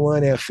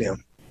 90.1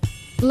 FM.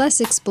 Let's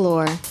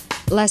explore,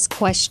 let's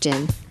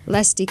question,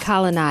 let's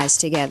decolonize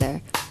together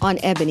on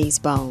Ebony's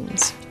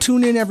Bones.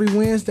 Tune in every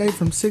Wednesday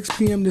from 6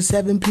 p.m. to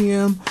 7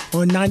 p.m.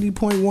 on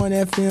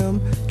 90.1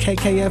 FM,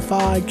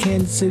 KKFI,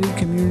 Kansas City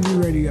Community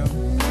Radio.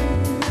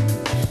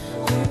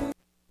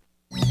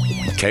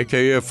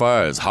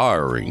 KKFI is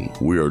hiring.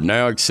 We are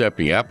now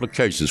accepting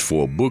applications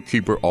for a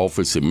bookkeeper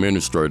office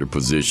administrator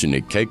position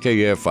at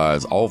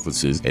KKFI's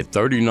offices at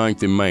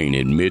 39th and Main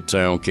in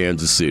Midtown,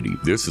 Kansas City.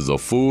 This is a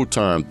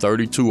full-time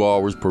 32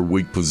 hours per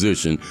week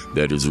position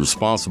that is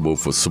responsible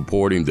for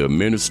supporting the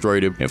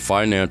administrative and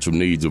financial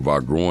needs of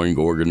our growing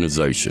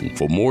organization.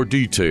 For more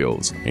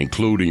details,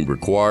 including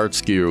required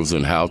skills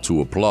and how to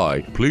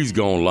apply, please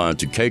go online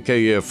to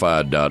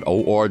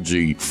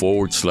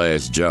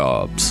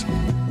kkfi.org/jobs.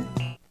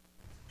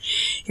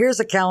 Here's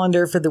a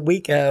calendar for the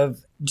week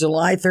of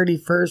July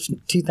 31st,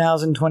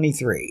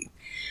 2023.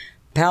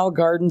 Powell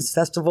Gardens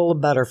Festival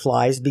of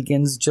Butterflies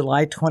begins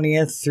July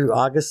 20th through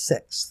August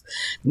 6th.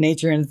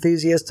 Nature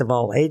enthusiasts of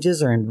all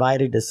ages are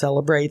invited to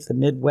celebrate the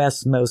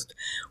Midwest's most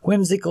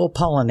whimsical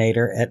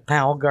pollinator at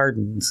Powell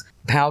Gardens.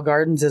 Powell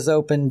Gardens is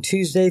open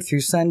Tuesday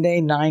through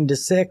Sunday, 9 to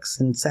 6,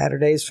 and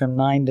Saturdays from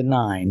 9 to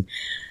 9.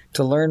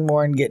 To learn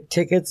more and get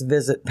tickets,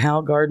 visit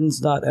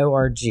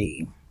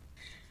powellgardens.org.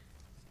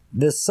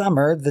 This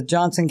summer, the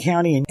Johnson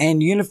County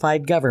and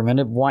Unified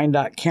Government of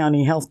Wyandotte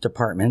County Health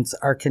Departments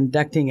are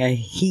conducting a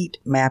heat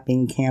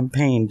mapping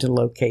campaign to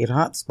locate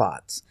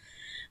hotspots.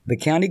 The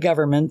county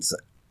governments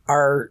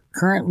are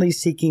currently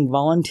seeking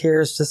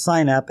volunteers to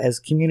sign up as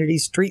community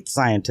street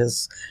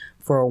scientists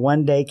for a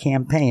one-day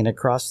campaign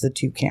across the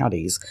two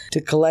counties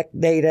to collect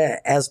data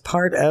as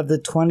part of the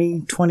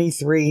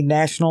 2023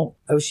 National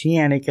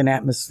Oceanic and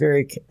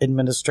Atmospheric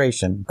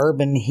Administration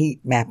Urban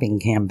Heat Mapping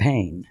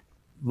Campaign.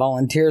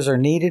 Volunteers are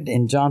needed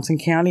in Johnson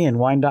County and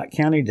Wyandotte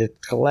County to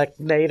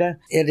collect data.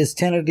 It is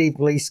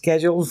tentatively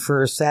scheduled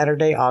for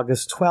Saturday,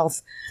 August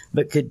 12th,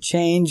 but could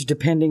change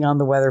depending on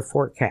the weather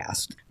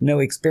forecast. No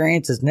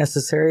experience is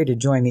necessary to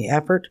join the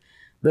effort.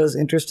 Those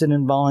interested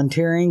in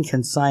volunteering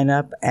can sign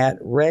up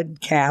at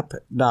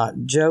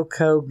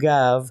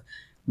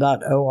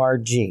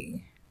redcap.jocogov.org.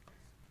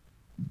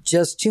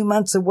 Just 2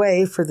 months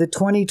away for the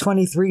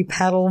 2023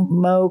 Paddle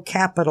Mo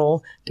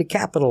Capital to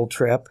Capital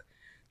trip,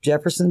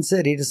 Jefferson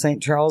City to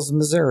St. Charles,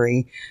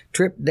 Missouri.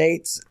 Trip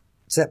dates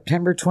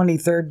September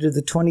 23rd to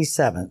the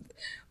 27th,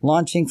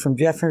 launching from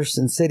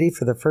Jefferson City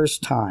for the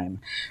first time.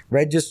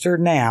 Register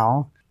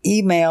now.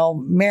 Email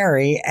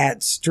Mary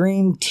at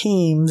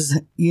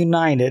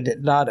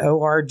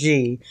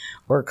streamteamsunited.org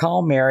or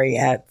call Mary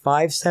at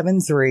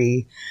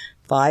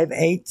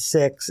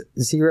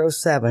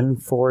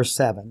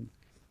 573-586-0747.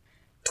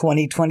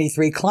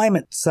 2023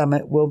 Climate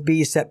Summit will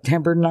be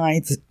September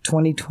 9th,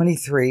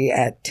 2023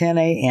 at 10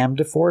 a.m.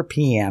 to 4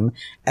 p.m.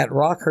 at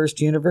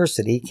Rockhurst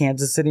University,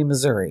 Kansas City,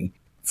 Missouri.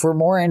 For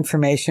more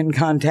information,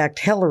 contact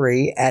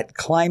Hillary at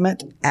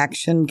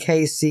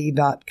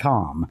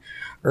climateactionkc.com.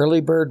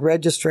 Early bird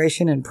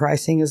registration and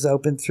pricing is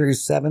open through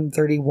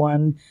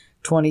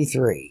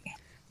 7/31/23.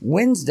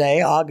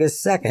 Wednesday,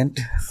 August 2nd,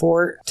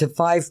 4 to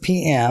 5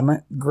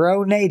 p.m.,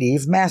 Grow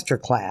Native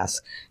Masterclass,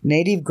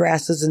 Native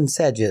Grasses and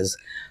Sedges,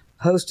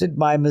 hosted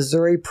by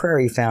Missouri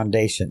Prairie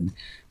Foundation.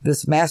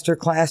 This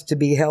masterclass, to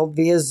be held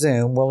via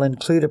Zoom, will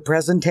include a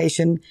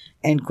presentation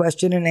and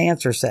question and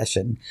answer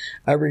session.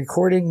 A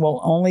recording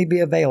will only be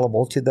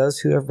available to those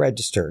who have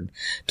registered.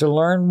 To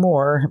learn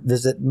more,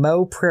 visit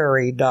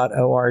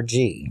moprairie.org.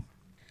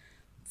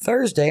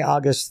 Thursday,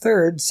 August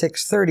 3rd,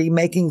 6:30,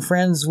 Making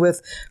Friends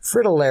with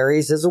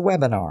Fritillaries is a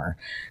webinar.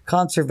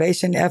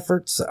 Conservation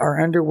efforts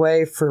are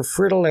underway for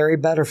fritillary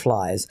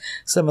butterflies,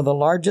 some of the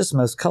largest,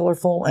 most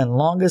colorful, and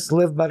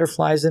longest-lived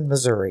butterflies in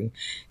Missouri.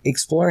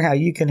 Explore how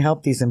you can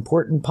help these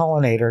important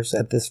pollinators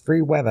at this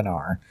free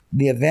webinar.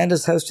 The event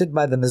is hosted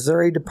by the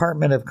Missouri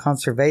Department of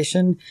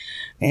Conservation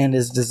and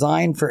is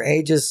designed for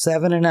ages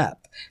 7 and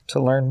up.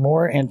 To learn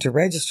more and to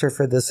register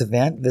for this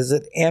event,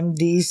 visit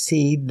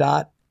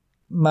mdc.ms.gov.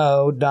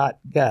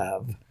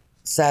 mo.gov.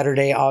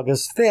 Saturday,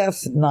 August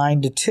 5th,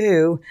 9 to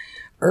 2,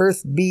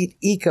 Earth Beat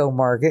Eco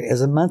Market is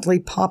a monthly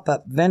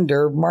pop-up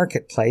vendor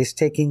marketplace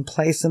taking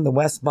place in the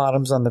West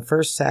Bottoms on the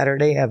first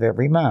Saturday of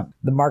every month.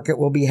 The market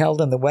will be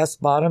held in the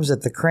West Bottoms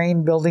at the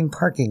Crane Building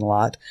parking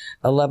lot,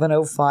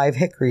 1105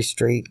 Hickory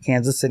Street,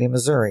 Kansas City,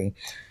 Missouri.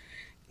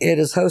 It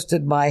is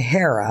hosted by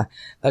HERA,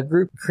 a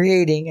group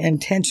creating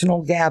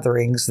intentional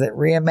gatherings that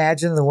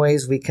reimagine the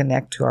ways we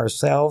connect to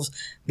ourselves,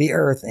 the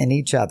earth, and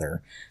each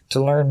other.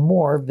 To learn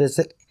more,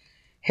 visit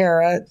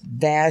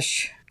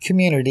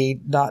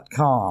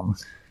hera-community.com.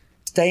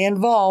 Stay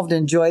involved.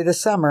 Enjoy the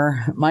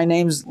summer. My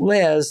name's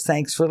Liz.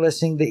 Thanks for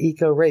listening to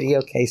Eco Radio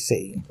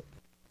KC.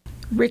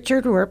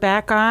 Richard, we're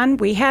back on.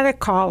 We had a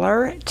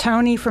caller,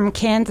 Tony from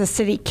Kansas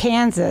City,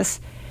 Kansas.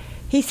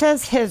 He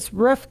says his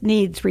roof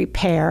needs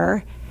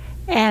repair.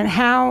 And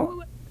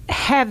how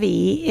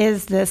heavy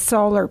is the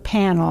solar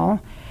panel?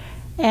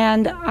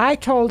 And I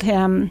told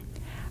him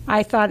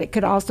I thought it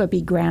could also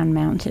be ground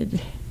mounted.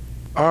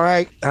 All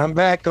right, I'm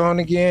back on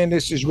again.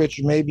 This is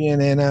Richard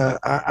Mabian, and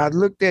I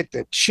looked at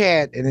the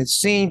chat, and it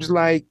seems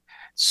like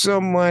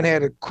someone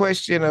had a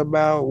question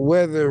about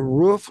whether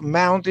roof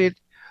mounted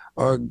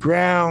or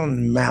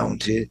ground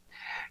mounted.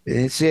 And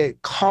it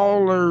said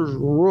caller's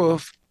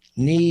roof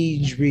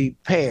needs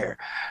repair.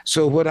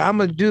 So what I'm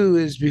gonna do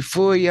is,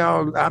 before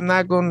y'all, I'm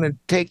not gonna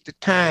take the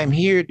time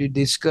here to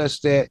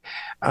discuss that.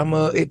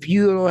 If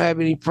you don't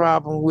have any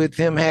problem with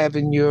him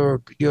having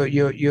your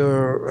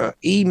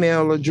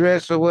email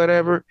address or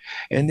whatever,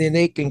 and then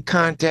they can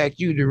contact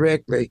you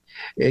directly,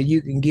 and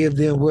you can give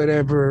them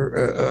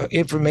whatever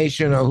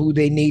information or who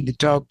they need to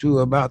talk to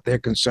about their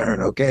concern.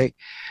 Okay.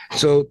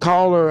 So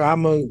caller,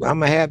 I'm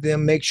gonna have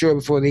them make sure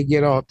before they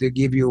get off, they'll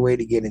give you a way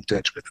to get in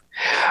touch with them.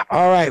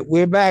 All right,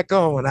 we're back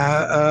on.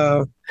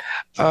 I'm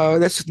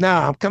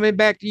coming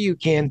back to you,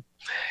 Ken,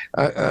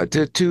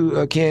 to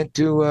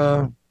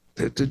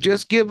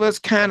just give us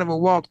kind of a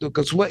walkthrough,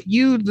 because what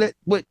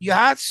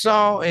I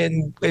saw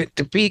in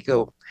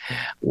Topeka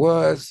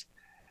was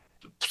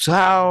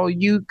how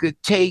you could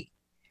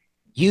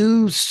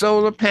use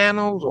solar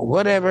panels or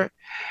whatever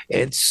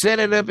and set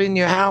it up in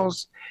your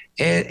house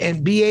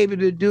and be able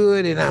to do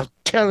it. And I'm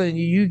telling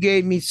you, you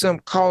gave me some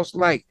cost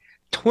like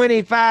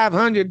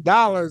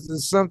 $2,500 or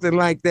something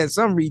like that,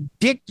 some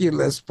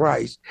ridiculous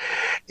price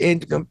in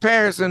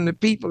comparison to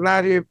people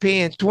out here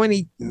paying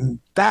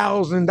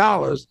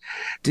 $20,000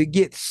 to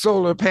get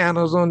solar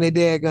panels on their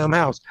daggum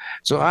house.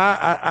 So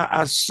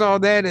I saw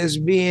that as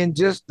being,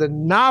 just the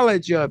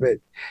knowledge of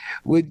it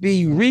would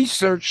be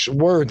research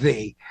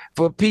worthy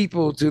for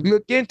people to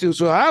look into.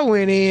 So I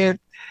went in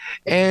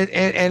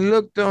and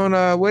looked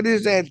on what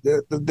is that,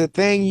 the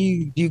thing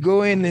you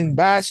go in and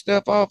buy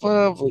stuff off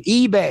of,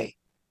 eBay.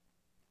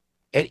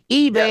 And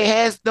eBay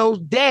has those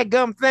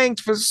daggum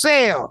things for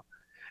sale.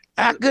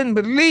 I couldn't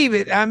believe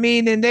it. I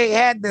mean, and they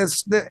had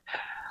the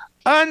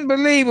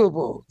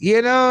unbelievable,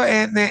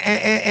 and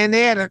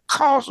they had a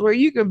cost where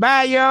you can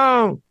buy your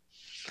own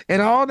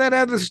and all that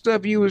other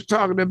stuff you was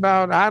talking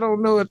about. I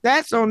don't know if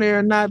that's on there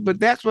or not, but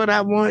that's what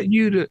I want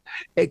you to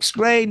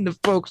explain to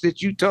folks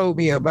that you told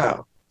me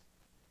about.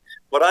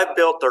 What I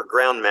built are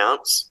ground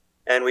mounts,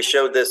 and we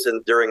showed this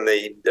during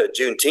the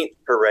Juneteenth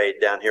parade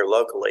down here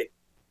locally.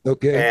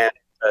 Okay.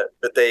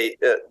 But the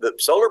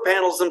solar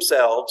panels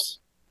themselves,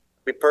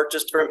 we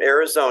purchased from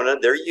Arizona.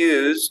 They're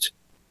used,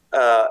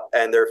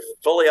 and they're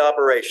fully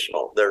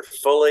operational. They're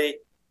fully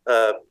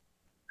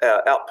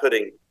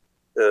outputting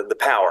the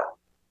power.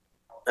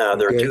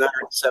 They're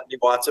 270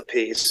 watts a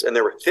piece, and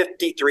they were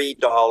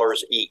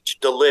 $53 each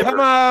delivered.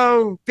 Come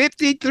on,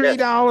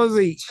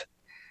 $53 each.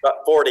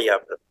 About 40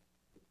 of them.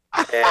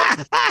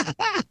 And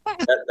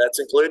that's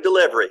include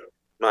delivery,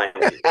 mind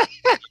you.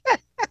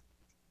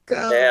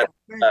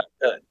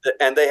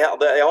 And they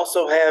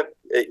also have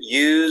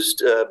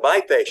used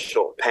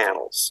bifacial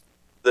panels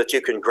that you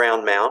can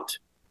ground mount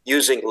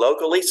using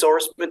locally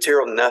sourced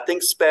material, nothing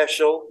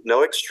special,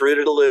 no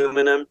extruded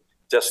aluminum,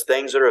 just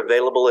things that are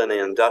available in the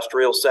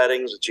industrial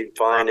settings that you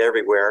find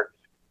everywhere.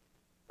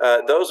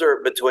 Those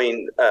are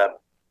between $200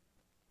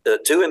 and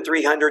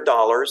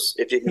 $300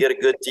 if you can get a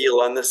good deal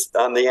on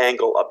the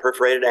angle, a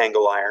perforated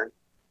angle iron.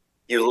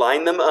 You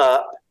line them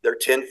up. They're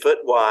 10 feet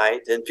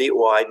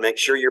wide. Make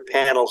sure your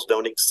panels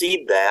don't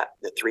exceed that.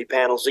 The 3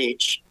 panels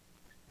each.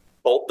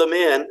 Bolt them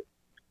in,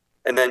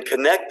 and then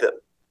connect them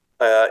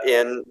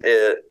in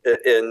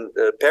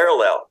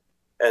parallel.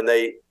 And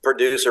they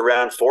produce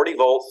around 40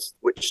 volts,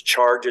 which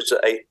charges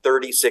a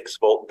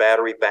 36-volt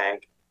battery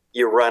bank.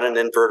 You run an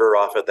inverter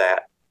off of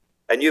that,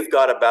 and you've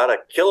got about a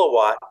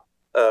kilowatt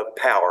of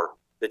power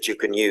that you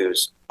can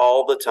use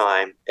all the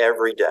time,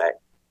 every day.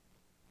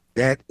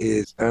 That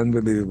is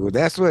unbelievable.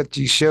 That's what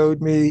you showed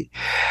me.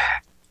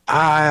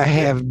 I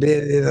have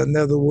been in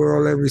another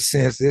world ever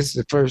since. This is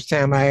the first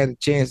time I had a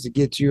chance to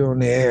get you on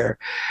the air.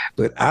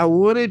 But I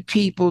wanted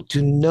people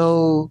to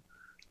know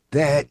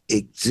that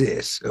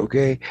exists,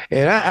 okay?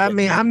 And I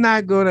mean, I'm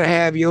not going to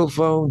have your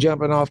phone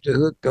jumping off the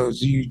hook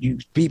because you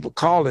people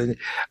calling.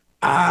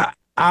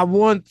 I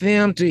want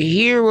them to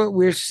hear what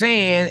we're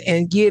saying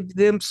and give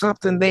them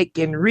something they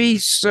can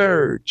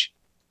research.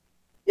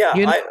 Yeah, I'll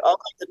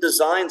make the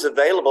designs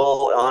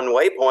available on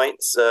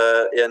waypoints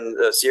in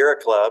the Sierra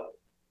Club.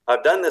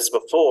 I've done this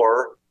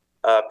before,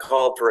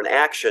 called for an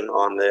action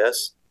on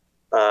this,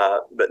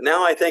 but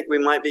now I think we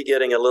might be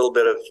getting a little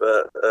bit of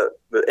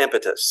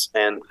impetus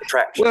and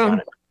traction on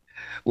it.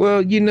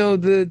 Well,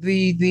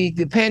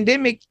 the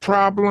pandemic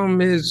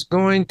problem is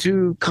going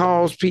to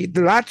cause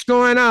people, lots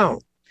going on.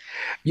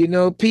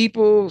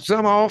 People,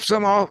 some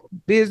off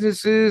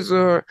businesses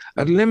are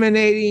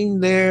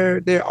eliminating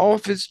their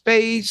office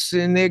space,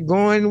 and they're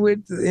going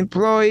with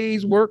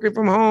employees working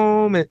from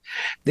home, and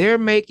they're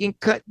making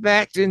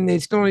cutbacks, and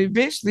it's going to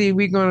eventually,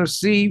 we're going to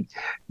see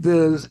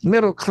the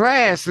middle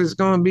class is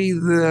going to be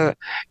the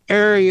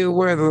area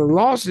where the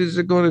losses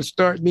are going to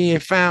start being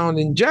found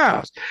in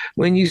jobs.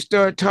 When you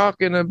start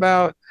talking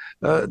about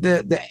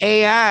the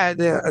AI,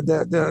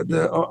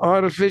 the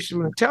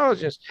artificial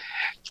intelligence,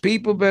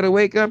 people better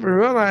wake up and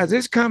realize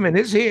it's coming.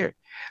 It's here.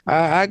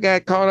 I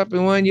got caught up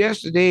in one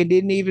yesterday and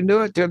didn't even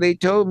know it till they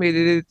told me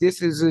that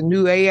this is a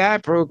new AI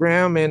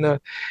program, and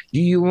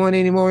do you want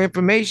any more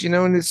information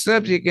on this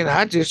subject? And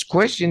I just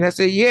questioned. I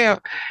said, yeah.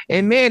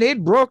 And man,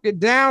 it broke it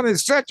down in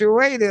such a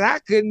way that I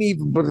couldn't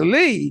even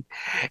believe.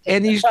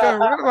 And you start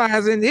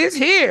realizing it's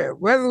here,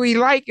 whether we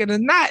like it or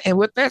not. And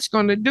what that's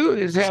going to do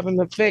is have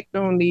an effect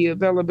on the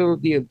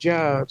availability of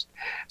jobs.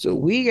 So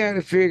we got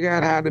to figure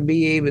out how to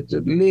be able to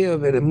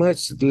live at a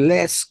much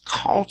less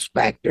cost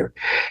factor.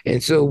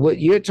 And so what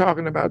you're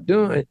talking about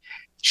doing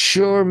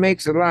sure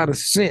makes a lot of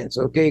sense,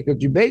 okay? Because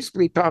you're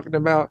basically talking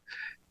about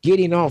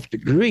getting off the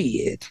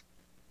grid,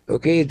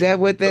 okay? Is that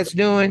what that's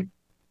doing?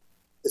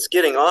 It's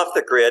getting off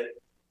the grid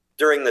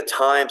during the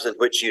times in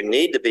which you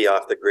need to be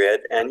off the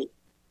grid, and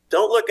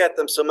don't look at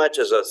them so much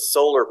as a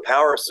solar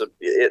power.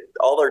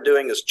 All they're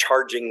doing is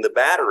charging the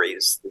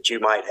batteries that you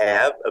might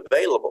have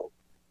available,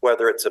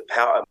 whether it's a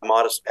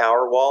modest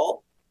power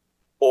wall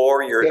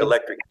or your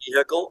electric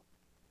vehicle.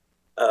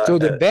 So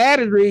the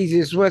batteries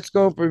is what's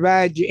going to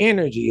provide you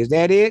energy. Is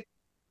that it?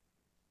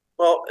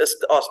 Well, it's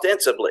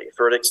ostensibly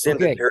for an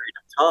extended period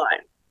of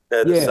time.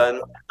 The sun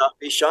will not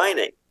be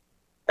shining.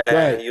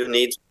 And you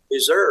need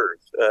reserve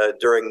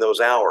during those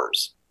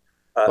hours.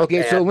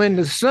 So when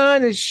the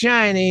sun is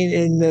shining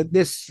and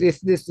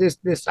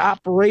this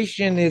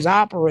operation is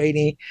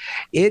operating,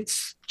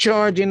 it's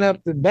charging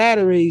up the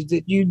batteries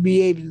that you'd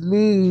be able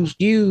to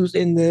use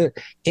in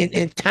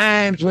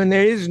times when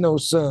there is no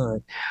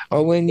sun,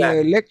 or when your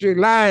electric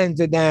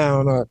lines are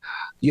down, or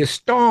your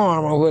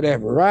storm, or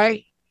whatever,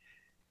 right?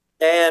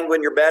 And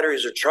when your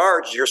batteries are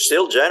charged, you're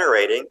still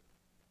generating.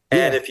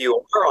 And if you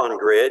are on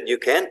grid, you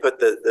can put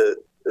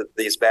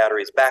these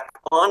batteries back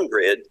on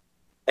grid,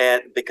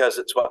 and because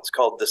it's what's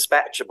called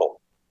dispatchable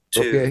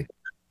to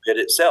it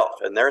itself.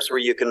 And there's where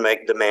you can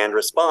make demand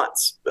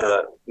response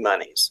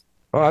monies.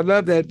 Oh, I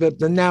love that. But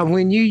now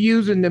when you're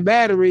using the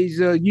batteries,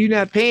 you're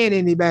not paying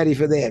anybody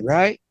for that,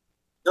 right?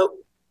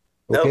 Nope.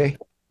 Okay.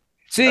 Nope.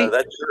 See,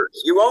 that's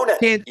yours. You own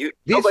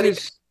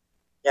it.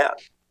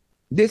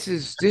 This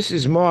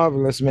is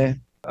marvelous,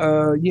 man.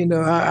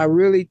 I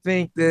really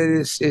think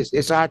that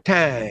it's our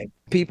time.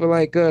 People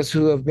like us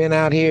who have been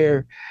out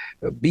here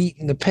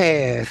beating the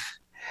path,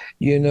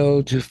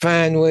 to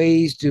find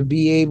ways to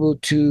be able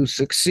to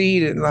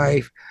succeed in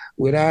life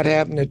without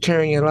having to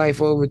turn your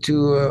life over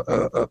to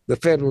the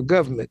federal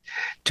government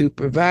to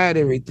provide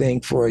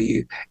everything for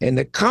you. And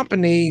the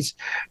companies,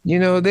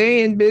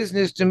 they in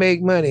business to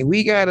make money.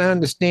 We got to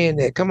understand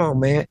that. Come on,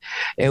 man.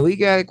 And we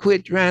got to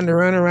quit trying to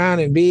run around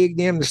and beg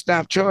them to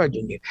stop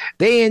charging you.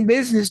 They in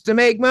business to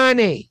make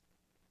money.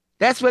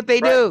 That's what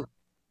they do.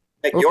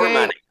 Make your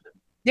money.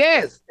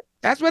 Yes.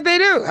 That's what they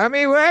do.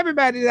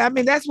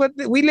 That's what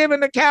we live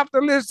in a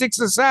capitalistic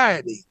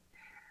society.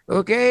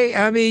 Okay.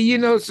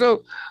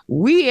 So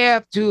we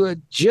have to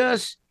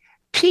adjust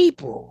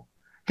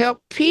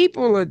help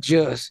people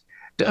adjust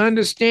to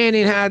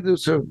understanding how to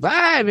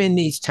survive in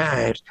these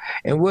times.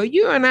 And what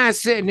you and I I'm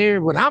sitting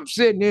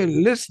there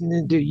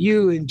listening to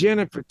you and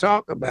Jennifer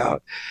talk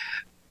about,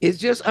 is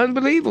just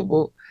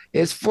unbelievable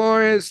as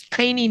far as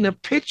painting a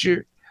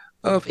picture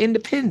of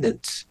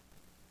independence,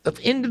 of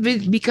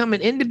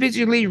becoming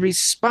individually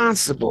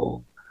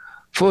responsible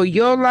for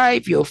your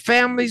life, your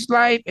family's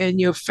life, and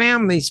your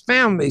family's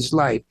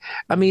life.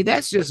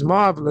 That's just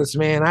marvelous,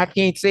 man. I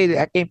can't say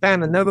that. I can't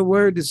find another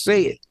word to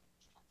say it.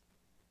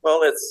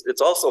 Well,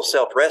 it's also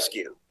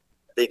self-rescue,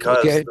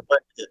 because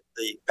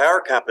the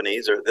power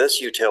companies, or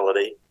this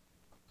utility,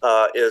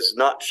 is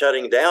not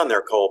shutting down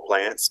their coal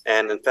plants,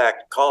 and in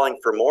fact calling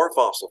for more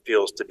fossil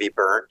fuels to be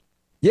burned.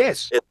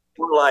 Yes. It's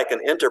more like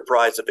an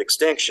enterprise of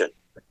extinction.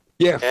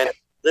 Yeah. And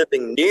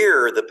living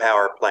near the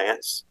power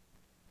plants,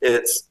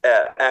 it's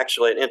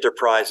actually an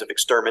enterprise of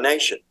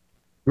extermination.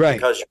 Right.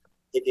 Because you're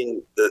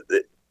taking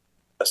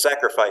a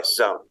sacrifice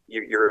zone.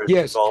 You're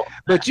involved.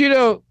 But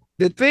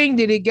the thing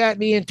that got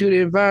me into the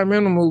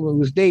environmental movement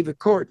was David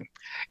Korten.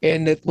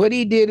 And what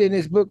he did in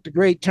his book, The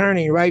Great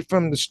Turning, right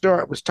from the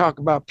start, was talk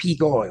about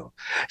peak oil.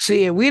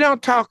 See, and we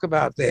don't talk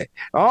about that.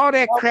 All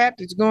that crap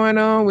that's going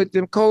on with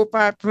them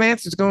coal-fired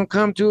plants is going to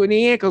come to an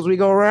end because we're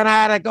going to run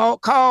out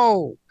of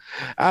coal.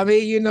 I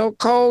mean,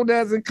 coal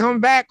doesn't come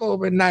back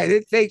overnight.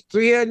 It takes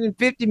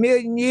 350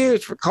 million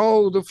years for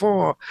coal to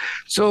form.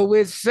 So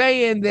we're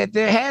saying that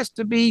there has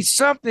to be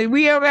something.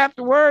 We don't have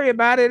to worry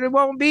about it. It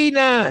won't be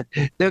none.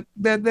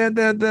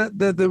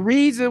 The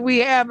reason we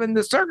have in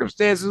the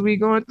circumstances we're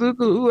going through,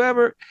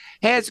 whoever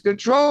has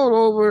control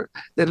over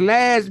the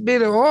last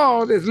bit of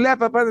oil that's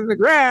left up under the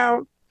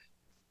ground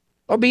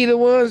will be the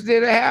ones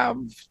that have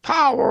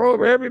power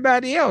over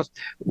everybody else.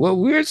 What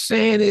we're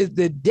saying is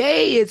the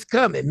day is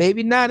coming,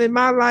 maybe not in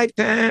my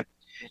lifetime,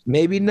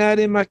 maybe not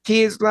in my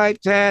kids'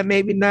 lifetime,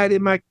 maybe not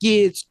in my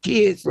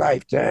kids'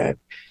 lifetime,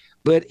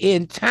 but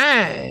in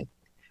time,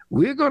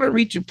 we're going to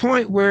reach a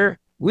point where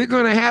we're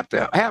going to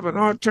have an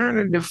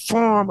alternative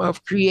form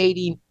of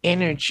creating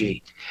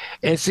energy.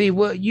 And see,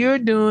 what you're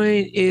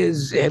doing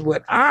is, and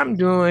what I'm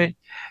doing,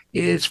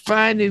 is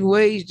finding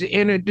ways to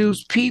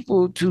introduce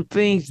people to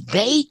things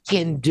they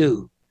can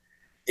do.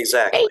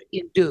 Exactly. They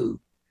can do.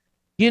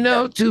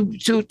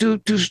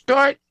 To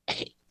start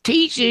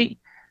teaching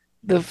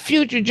the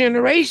future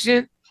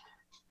generation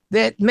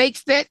that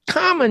makes that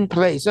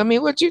commonplace. I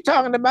mean, what you're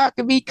talking about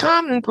could be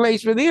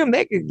commonplace for them.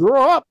 They could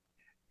grow up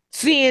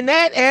seeing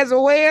that as a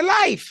way of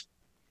life.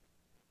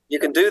 You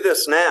can do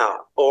this now,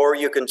 or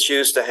you can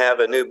choose to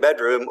have a new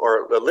bedroom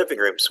or a living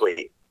room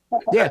suite.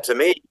 Yeah. To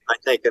me, I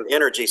think an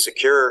energy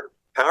secure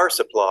power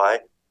supply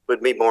would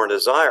be more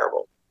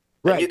desirable.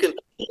 Right. And you can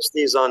place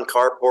these on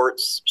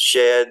carports,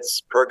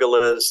 sheds,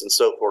 pergolas, and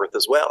so forth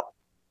as well,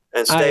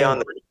 and stay on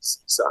the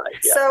east side.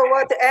 Yeah. So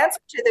the answer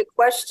to the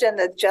question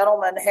the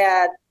gentleman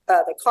had,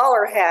 the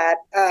caller had,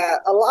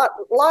 a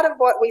lot of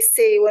what we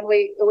see when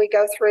we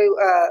go through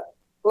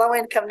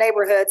low-income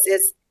neighborhoods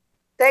is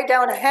they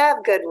don't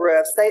have good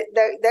roofs.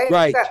 They've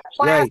got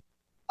plastic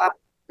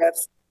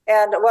roofs.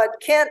 And what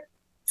Kent's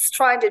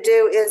trying to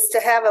do is to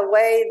have a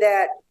way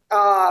that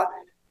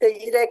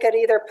they could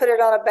either put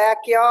it on a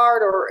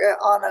backyard or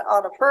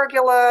on a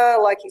pergola,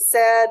 like you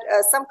said,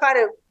 some kind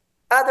of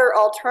other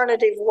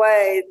alternative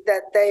way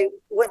that they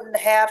wouldn't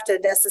have to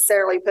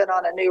necessarily put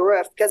on a new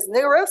roof, because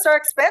new roofs are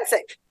expensive.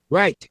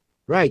 Right.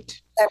 They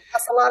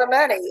cost a lot of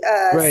money.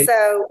 Right.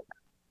 So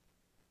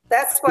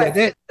that's what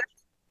that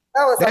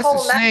was that's a whole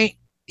the same.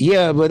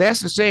 Yeah, but that's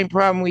the same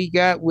problem we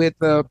got with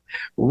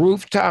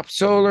rooftop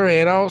solar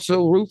and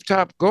also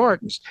rooftop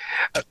gardens.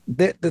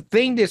 The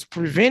thing that's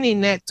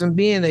preventing that from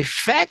being a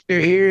factor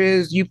here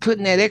is you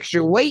putting that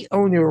extra weight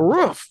on your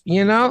roof,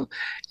 and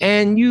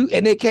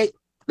they can't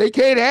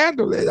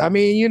handle it. I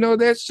mean,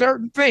 there's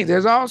certain things.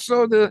 There's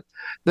also the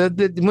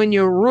when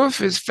your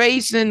roof is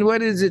facing,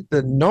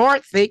 the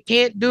north, they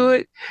can't do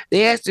it.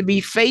 They has to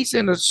be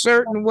facing a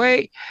certain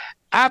way.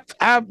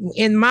 I've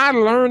in my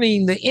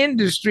learning the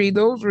industry,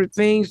 those were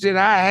things that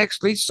I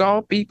actually saw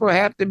people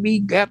have to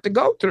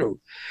go through.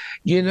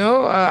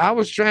 I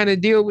was trying to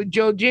deal with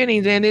Joe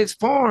Jennings and his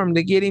farm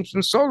to get him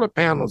some solar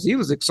panels. He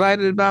was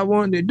excited about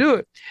wanting to do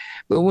it.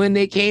 But when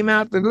they came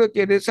out to look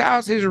at his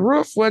house, his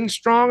roof wasn't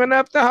strong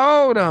enough to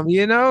hold him,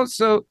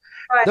 So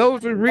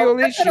those were real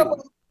issues.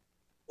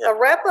 A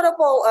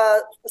reputable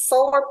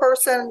solar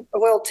person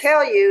will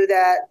tell you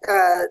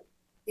that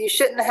you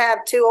shouldn't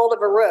have too old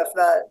of a roof.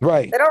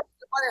 Right. They don't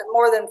want it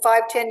more than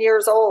 5-10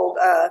 years old.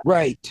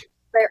 Right.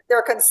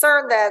 They're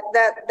concerned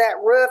that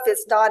roof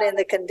is not in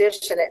the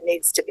condition it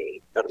needs to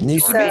be.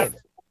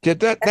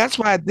 That's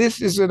why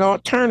this is an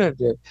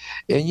alternative.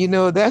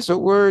 And, that's a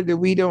word that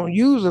we don't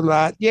use a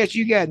lot. Yes,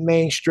 you got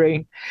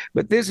mainstream,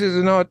 but this is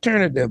an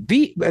alternative.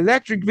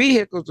 Electric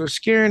vehicles are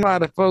scaring a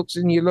lot of folks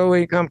in your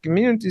low-income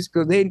communities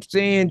because they're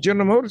saying,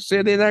 General Motors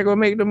said they're not going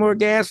to make no more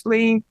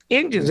gasoline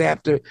engines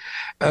after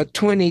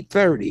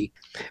 2030.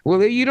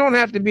 Well, you don't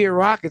have to be a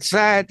rocket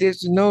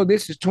scientist to know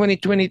this is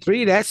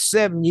 2023. That's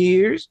 7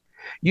 years.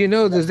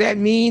 Does that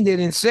mean that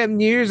in 7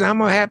 years, I'm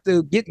going to have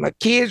to get my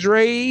kids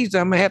raised?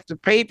 I'm going to have to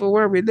pay for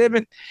where we're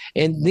living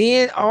and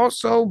then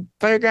also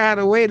figure out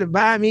a way to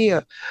buy me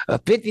a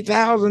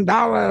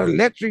 $50,000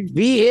 electric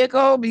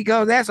vehicle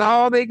because that's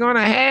all they're going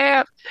to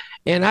have.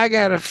 And I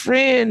got a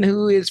friend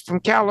who is from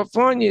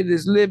California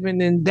that's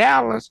living in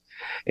Dallas,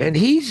 and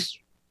he's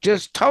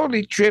just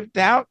totally tripped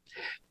out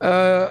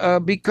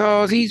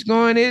because he's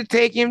going to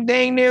take him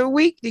dang near a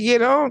week to get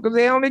home because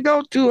they only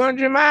go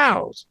 200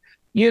 miles.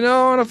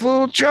 On a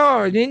full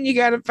charge. Then you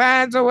got to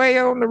find a way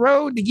on the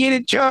road to get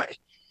it charged.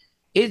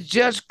 It's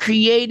just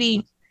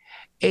creating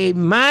a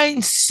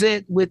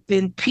mindset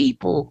within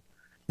people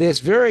that's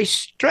very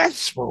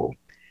stressful.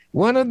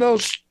 One of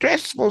those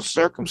stressful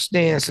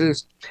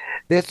circumstances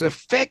that's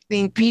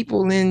affecting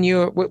people in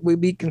what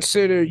would be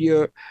considered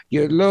your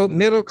low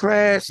middle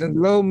class and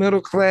low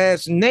middle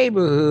class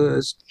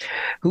neighborhoods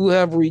who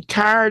have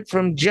retired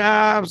from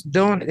jobs,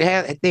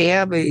 they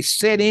have a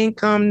set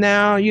income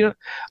now,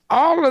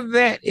 all of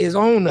that is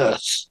on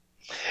us.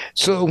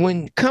 So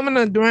when coming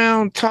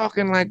around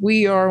talking like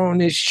we are on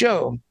this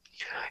show,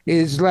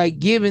 is like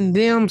giving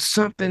them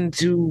something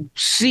to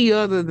see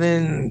other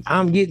than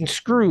I'm getting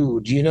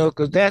screwed,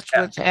 because that's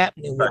what's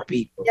happening with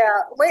people. Yeah,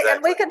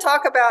 and we can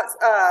talk about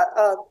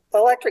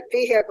electric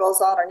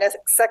vehicles on our next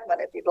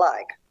segment if you'd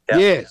like. Yeah.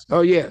 Yes.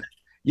 Oh, yeah.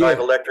 Drive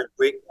Electric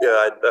Week.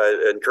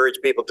 I encourage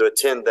people to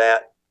attend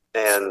that,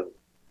 and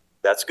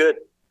that's good.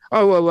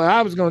 Oh, well,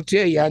 I was going to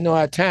tell you, I know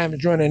our time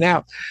is running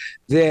out,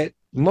 that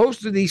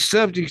most of these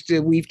subjects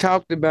that we've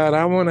talked about,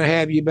 I want to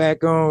have you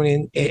back on,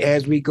 and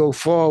as we go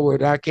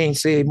forward, I can't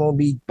say it won't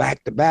be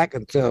back to back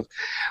and stuff,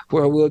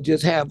 where we'll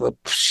just have a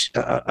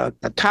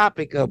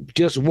topic of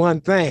just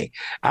one thing.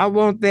 I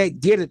want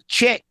that get a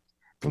check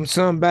from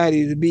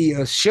somebody to be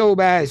a show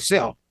by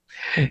itself,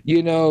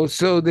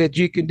 so that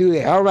you can do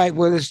that. All right,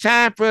 well, it's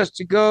time for us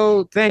to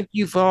go. Thank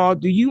you for all.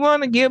 Do you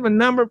want to give a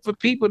number for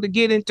people to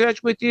get in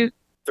touch with you?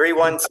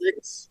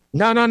 316.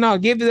 No.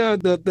 Give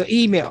the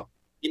email.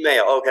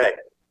 Email, okay.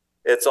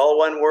 It's all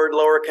one word,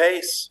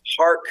 lowercase.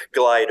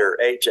 HarkGlider,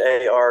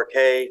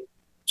 HarkGlider.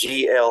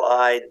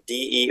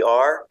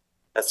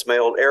 That's my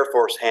old Air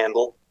Force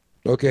handle.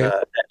 Okay.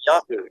 At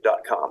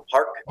yahoo.com.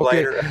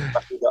 HarkGlider at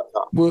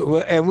yahoo.com.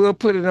 We'll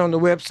put it on the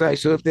website,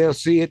 so if they'll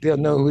see it, they'll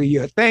know who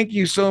you are. Thank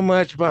you so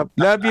much, Bob.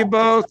 Love you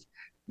both.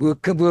 We'll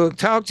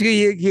talk to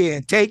you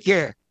again. Take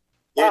care.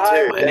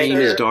 My name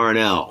is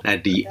Darnell.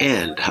 At the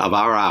end of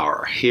our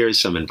hour, here's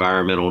some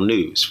environmental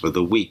news for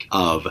the week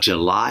of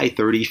July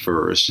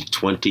 31st,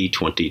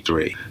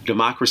 2023.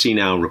 Democracy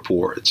Now!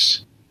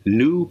 Reports.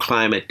 New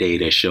climate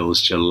data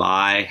shows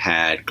July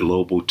had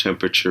global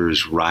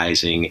temperatures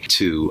rising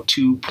to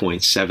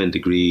 2.7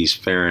 degrees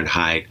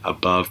Fahrenheit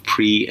above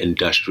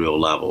pre-industrial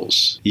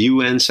levels.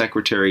 UN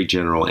Secretary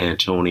General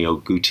Antonio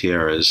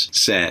Guterres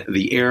said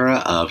the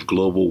era of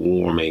global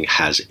warming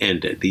has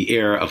ended. The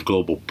era of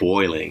global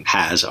boiling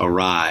has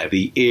arrived.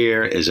 The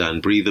air is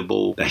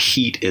unbreathable, the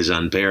heat is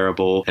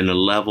unbearable, and the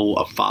level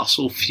of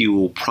fossil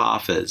fuel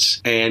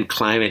profits and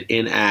climate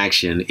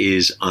inaction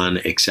is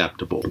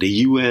unacceptable.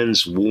 The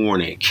UN's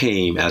warning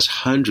came as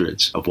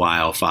hundreds of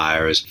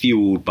wildfires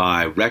fueled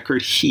by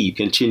record heat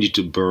continued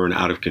to burn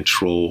out of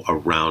control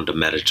around the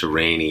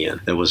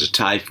Mediterranean. There was a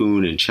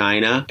typhoon in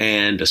China,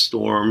 and the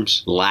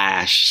storms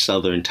lashed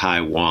southern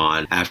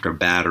Taiwan after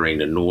battering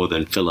the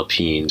northern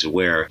Philippines,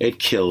 where it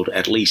killed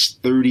at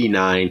least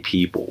 39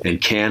 people. In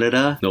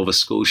Canada, Nova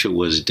Scotia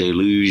was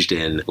deluged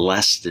in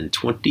less than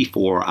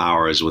 24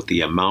 hours with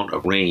the amount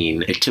of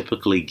rain it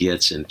typically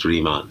gets in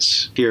 3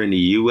 months. Here in the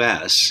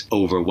U.S.,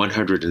 over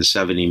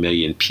 170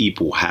 million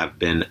people have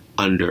been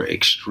under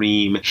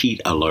extreme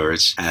heat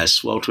alerts as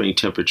sweltering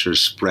temperatures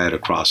spread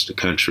across the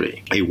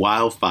country. A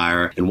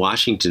wildfire in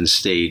Washington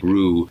state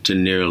grew to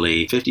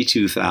nearly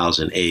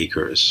 52,000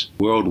 acres.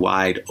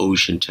 Worldwide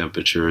ocean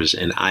temperatures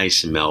and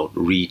ice melt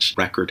reached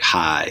record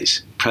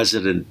highs.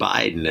 President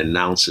Biden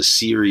announced a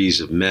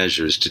series of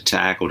measures to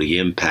tackle the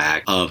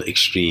impact of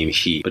extreme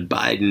heat, but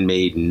Biden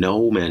made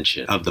no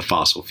mention of the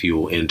fossil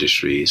fuel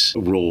industry's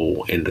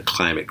role in the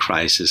climate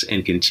crisis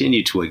and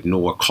continued to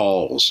ignore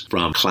calls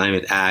from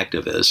climate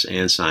activists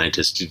and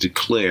scientists to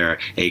declare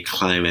a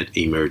climate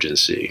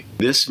emergency.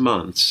 This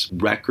month's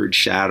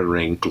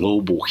record-shattering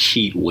global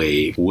heat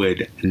wave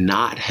would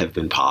not have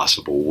been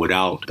possible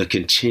without the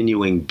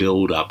continuing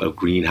buildup of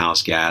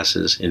greenhouse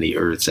gases in the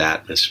Earth's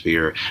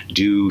atmosphere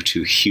due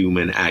to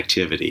human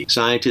activity.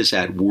 Scientists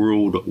at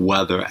World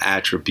Weather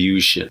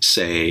Attribution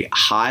say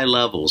high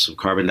levels of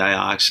carbon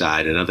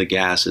dioxide and other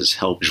gases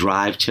help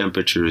drive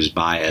temperatures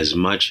by as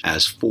much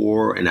as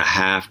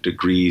 4.5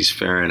 degrees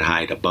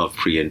Fahrenheit above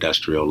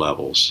pre-industrial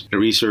levels. The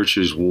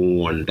researchers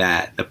warn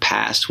that the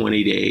past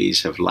 20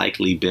 days have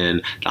likely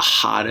been the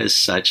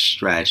hottest such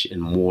stretch in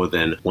more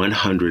than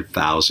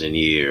 100,000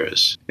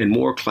 years. In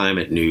more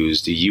climate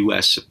news, the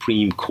U.S.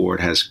 Supreme Court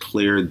has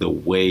cleared the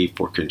way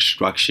for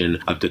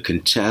construction of the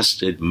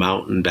contested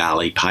Mountain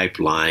Valley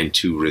Pipeline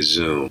to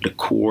resume. The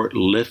court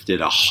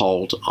lifted a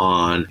halt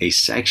on a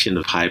section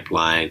of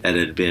pipeline that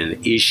had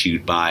been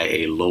issued by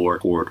a lower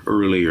court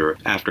earlier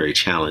after a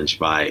challenge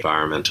by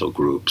environmental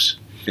groups.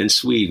 In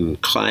Sweden,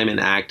 climate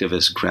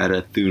activist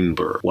Greta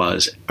Thunberg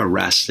was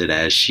arrested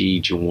as she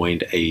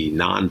joined a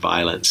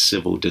nonviolent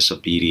civil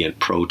disobedient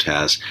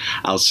protest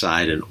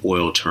outside an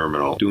oil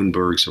terminal.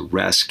 Thunberg's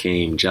arrest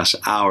came just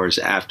hours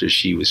after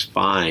she was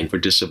fined for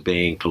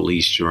disobeying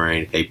police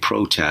during a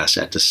protest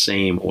at the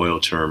same oil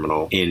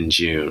terminal in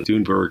June.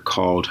 Thunberg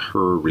called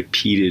her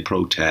repeated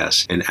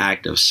protests an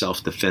act of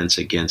self-defense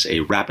against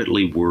a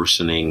rapidly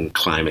worsening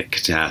climate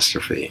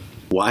catastrophe.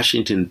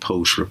 Washington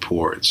Post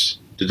reports,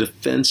 the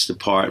Defense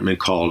Department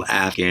called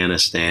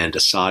Afghanistan the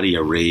Saudi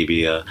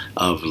Arabia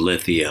of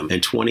lithium in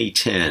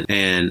 2010,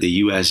 and the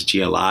U.S.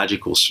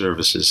 Geological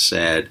Services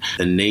said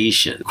the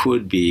nation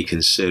could be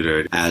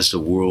considered as the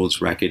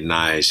world's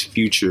recognized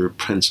future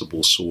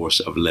principal source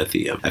of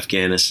lithium.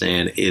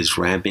 Afghanistan is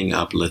ramping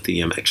up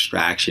lithium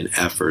extraction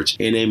efforts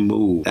in a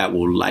move that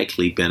will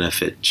likely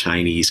benefit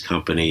Chinese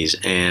companies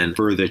and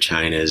further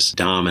China's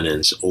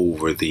dominance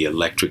over the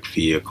electric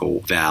vehicle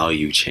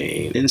value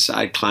chain.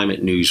 Inside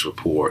Climate News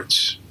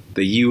reports,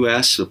 The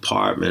U.S.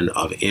 Department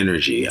of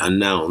Energy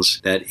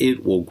announced that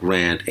it will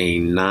grant a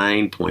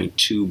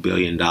 $9.2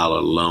 billion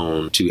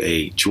loan to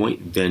a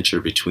joint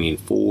venture between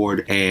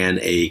Ford and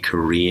a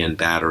Korean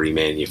battery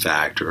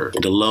manufacturer.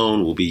 The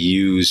loan will be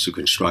used to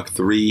construct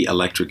 3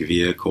 electric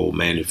vehicle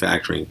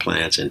manufacturing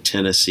plants in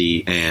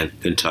Tennessee and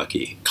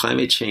Kentucky.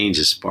 Climate change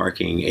is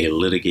sparking a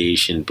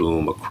litigation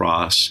boom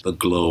across the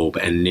globe,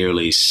 and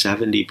nearly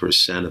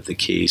 70% of the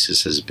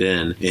cases has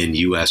been in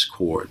U.S.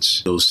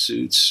 courts. Those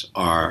suits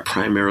are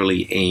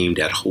primarily aimed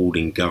at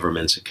holding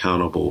governments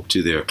accountable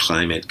to their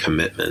climate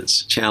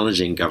commitments,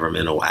 challenging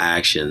governmental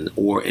action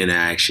or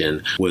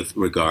inaction with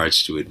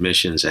regards to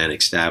emissions, and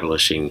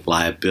establishing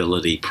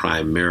liability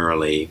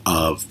primarily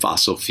of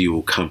fossil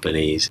fuel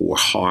companies for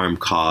harm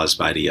caused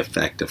by the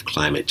effect of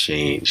climate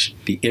change.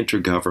 The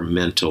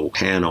Intergovernmental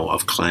Panel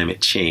of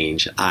Climate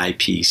Change,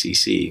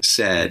 IPCC,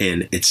 said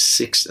in its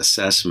 6th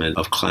assessment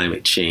of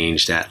climate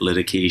change that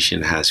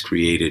litigation has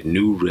created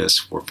new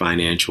risks for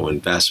financial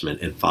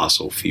investment in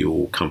fossil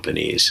fuel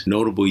companies.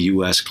 Notable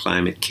U.S.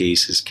 climate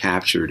cases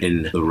captured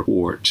in the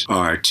report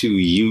are 2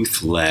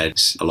 youth-led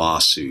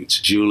lawsuits,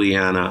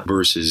 Juliana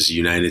versus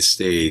United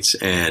States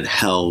and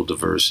Held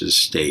versus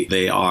State.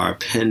 They are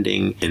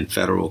pending in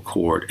federal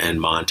court and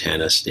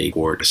Montana State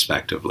Court,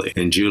 respectively.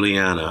 In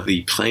Juliana,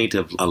 the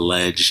plaintiff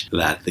alleged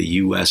that the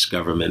U.S.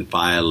 government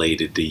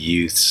violated the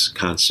youth's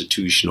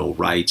constitutional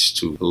rights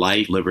to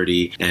life,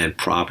 liberty, and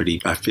property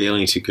by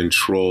failing to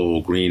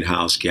control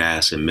greenhouse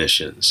gas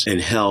emissions. In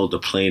Held, the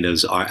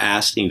plaintiffs are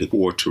asking the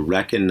court to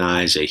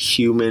recognize a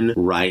human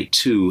right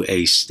to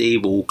a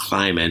stable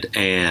climate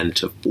and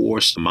to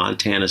force the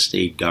Montana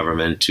state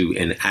government to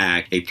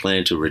enact a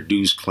plan to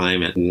reduce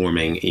climate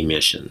warming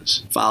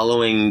emissions.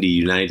 Following the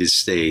United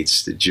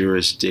States, the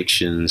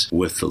jurisdictions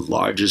with the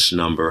largest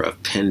number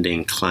of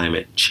pending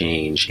climate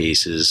change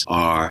cases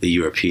are the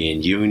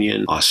European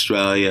Union,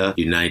 Australia,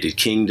 United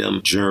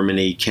Kingdom,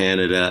 Germany,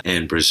 Canada,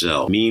 and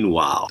Brazil.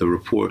 Meanwhile, the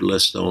report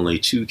lists only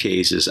 2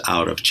 cases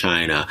out of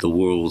China, the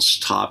world's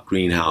top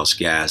greenhouse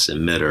gas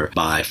emitter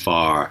by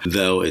far,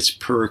 though its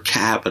per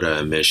capita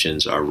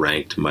emissions are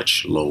ranked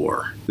much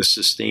lower. The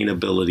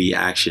Sustainability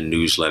Action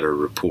newsletter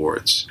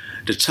reports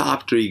the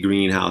top 3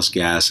 greenhouse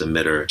gas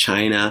emitter,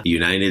 China, the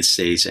United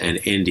States, and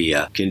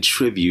India,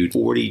 contribute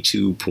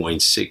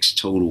 42.6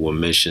 total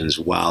emissions,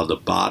 while the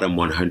bottom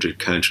 100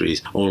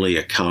 countries only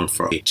account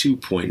for a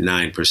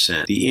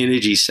 2.9%. The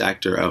energy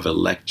sector of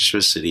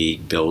electricity,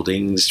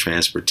 buildings,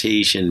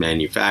 transportation,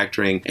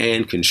 manufacturing,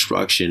 and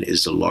construction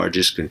is the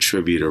largest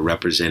contributor,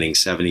 representing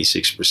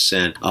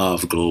 76%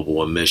 of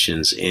global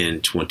emissions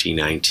in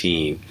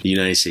 2019. The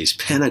United States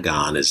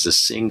Pentagon is the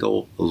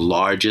single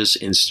largest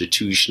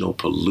institutional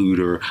polluter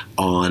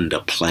on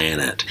the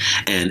planet,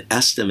 and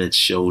estimates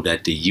show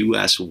that the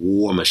U.S.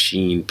 war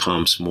machine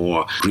pumps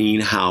more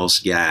greenhouse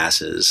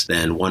gases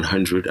than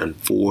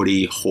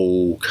 140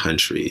 whole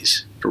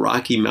countries. The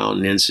Rocky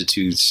Mountain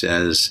Institute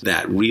says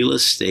that Real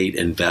Estate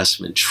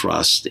Investment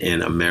Trust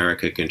in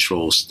America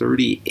controls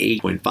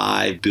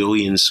 38.5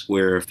 billion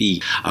square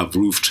feet of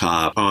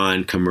rooftop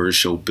on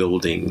commercial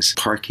buildings,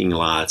 parking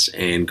lots,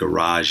 and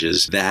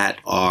garages that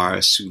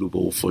are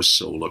suitable for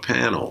solar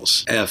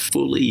panels. If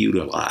fully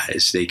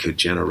utilized, they could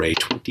generate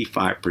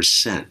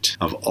 25%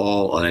 of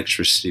all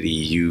electricity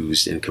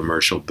used in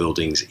commercial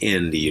buildings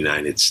in the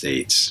United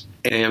States.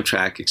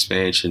 Amtrak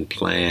expansion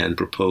plan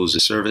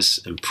proposes service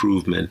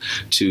improvement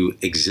to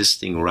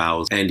existing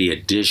routes and the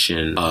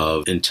addition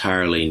of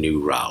entirely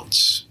new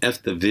routes.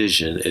 If the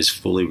vision is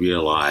fully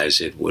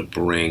realized, it would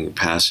bring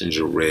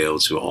passenger rail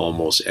to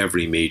almost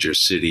every major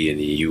city in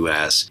the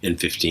U.S. in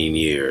 15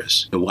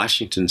 years. The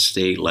Washington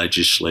State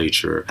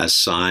Legislature has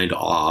signed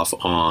off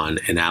on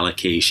an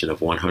allocation of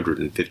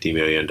 $150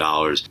 million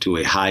to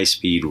a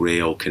high-speed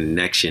rail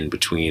connection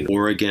between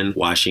Oregon,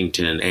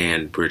 Washington,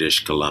 and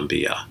British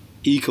Columbia.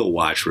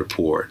 EcoWatch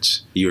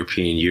reports the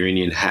European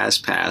Union has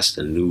passed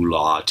a new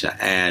law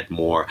to add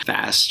more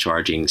fast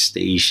charging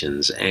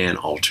stations and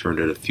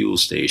alternative fuel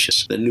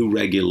stations. The new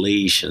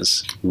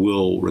regulations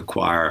will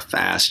require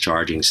fast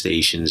charging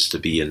stations to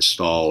be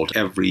installed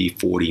every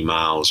 40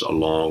 miles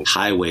along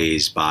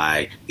highways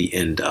by the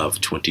end of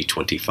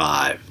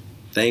 2025.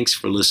 Thanks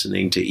for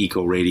listening to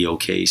Eco Radio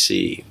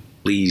KC.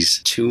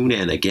 Please tune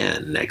in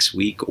again next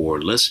week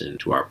or listen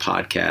to our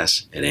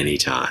podcast at any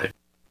time.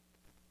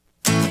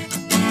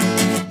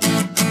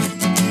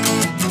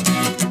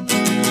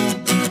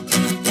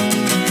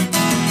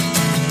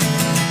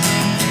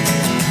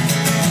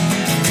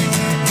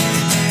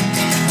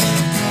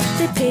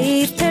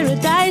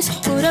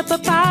 Put up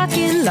a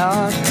parking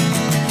lot.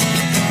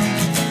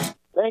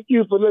 Thank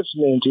you for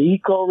listening to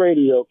Eco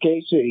Radio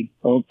KC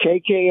on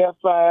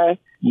KKFI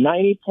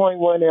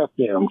 90.1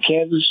 FM,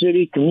 Kansas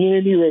City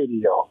Community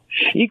Radio.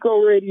 Eco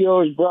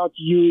Radio is brought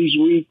to you each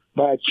week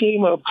by a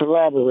team of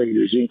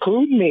collaborators,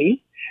 including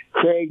me,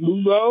 Craig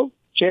Lugo,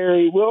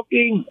 Terry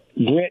Wilkie,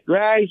 Brent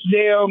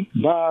Rysdale,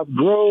 Bob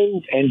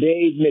Grove, and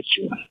Dave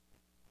Mitchell.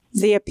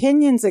 The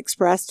opinions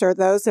expressed are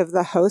those of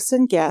the hosts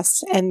and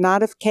guests and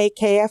not of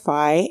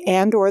KKFI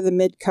and or the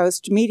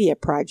Mid-Coast Media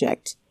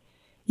Project.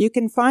 You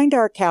can find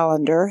our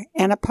calendar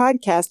and a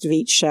podcast of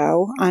each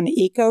show on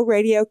Eco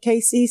Radio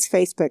KC's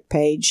Facebook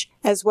page,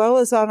 as well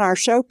as on our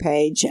show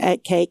page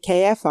at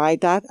kkfi.org.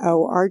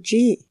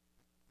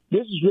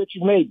 This is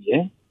Richard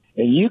Mabian,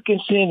 and you can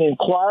send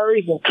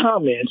inquiries and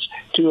comments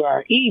to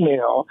our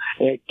email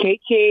at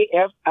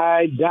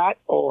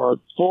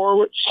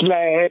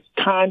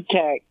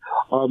kkfi.org/contact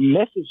or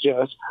message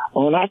us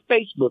on our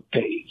Facebook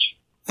page.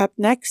 Up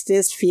next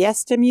is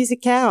Fiesta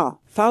Musical,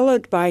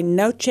 followed by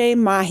Noche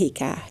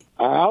Mágica.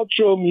 Our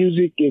outro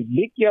music is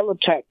Big Yellow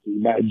Taxi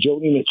by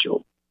Joni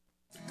Mitchell.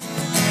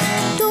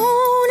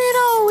 Don't it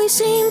always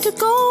seem to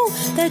go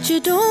that you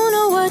don't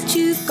know what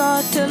you've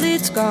got till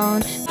it's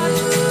gone?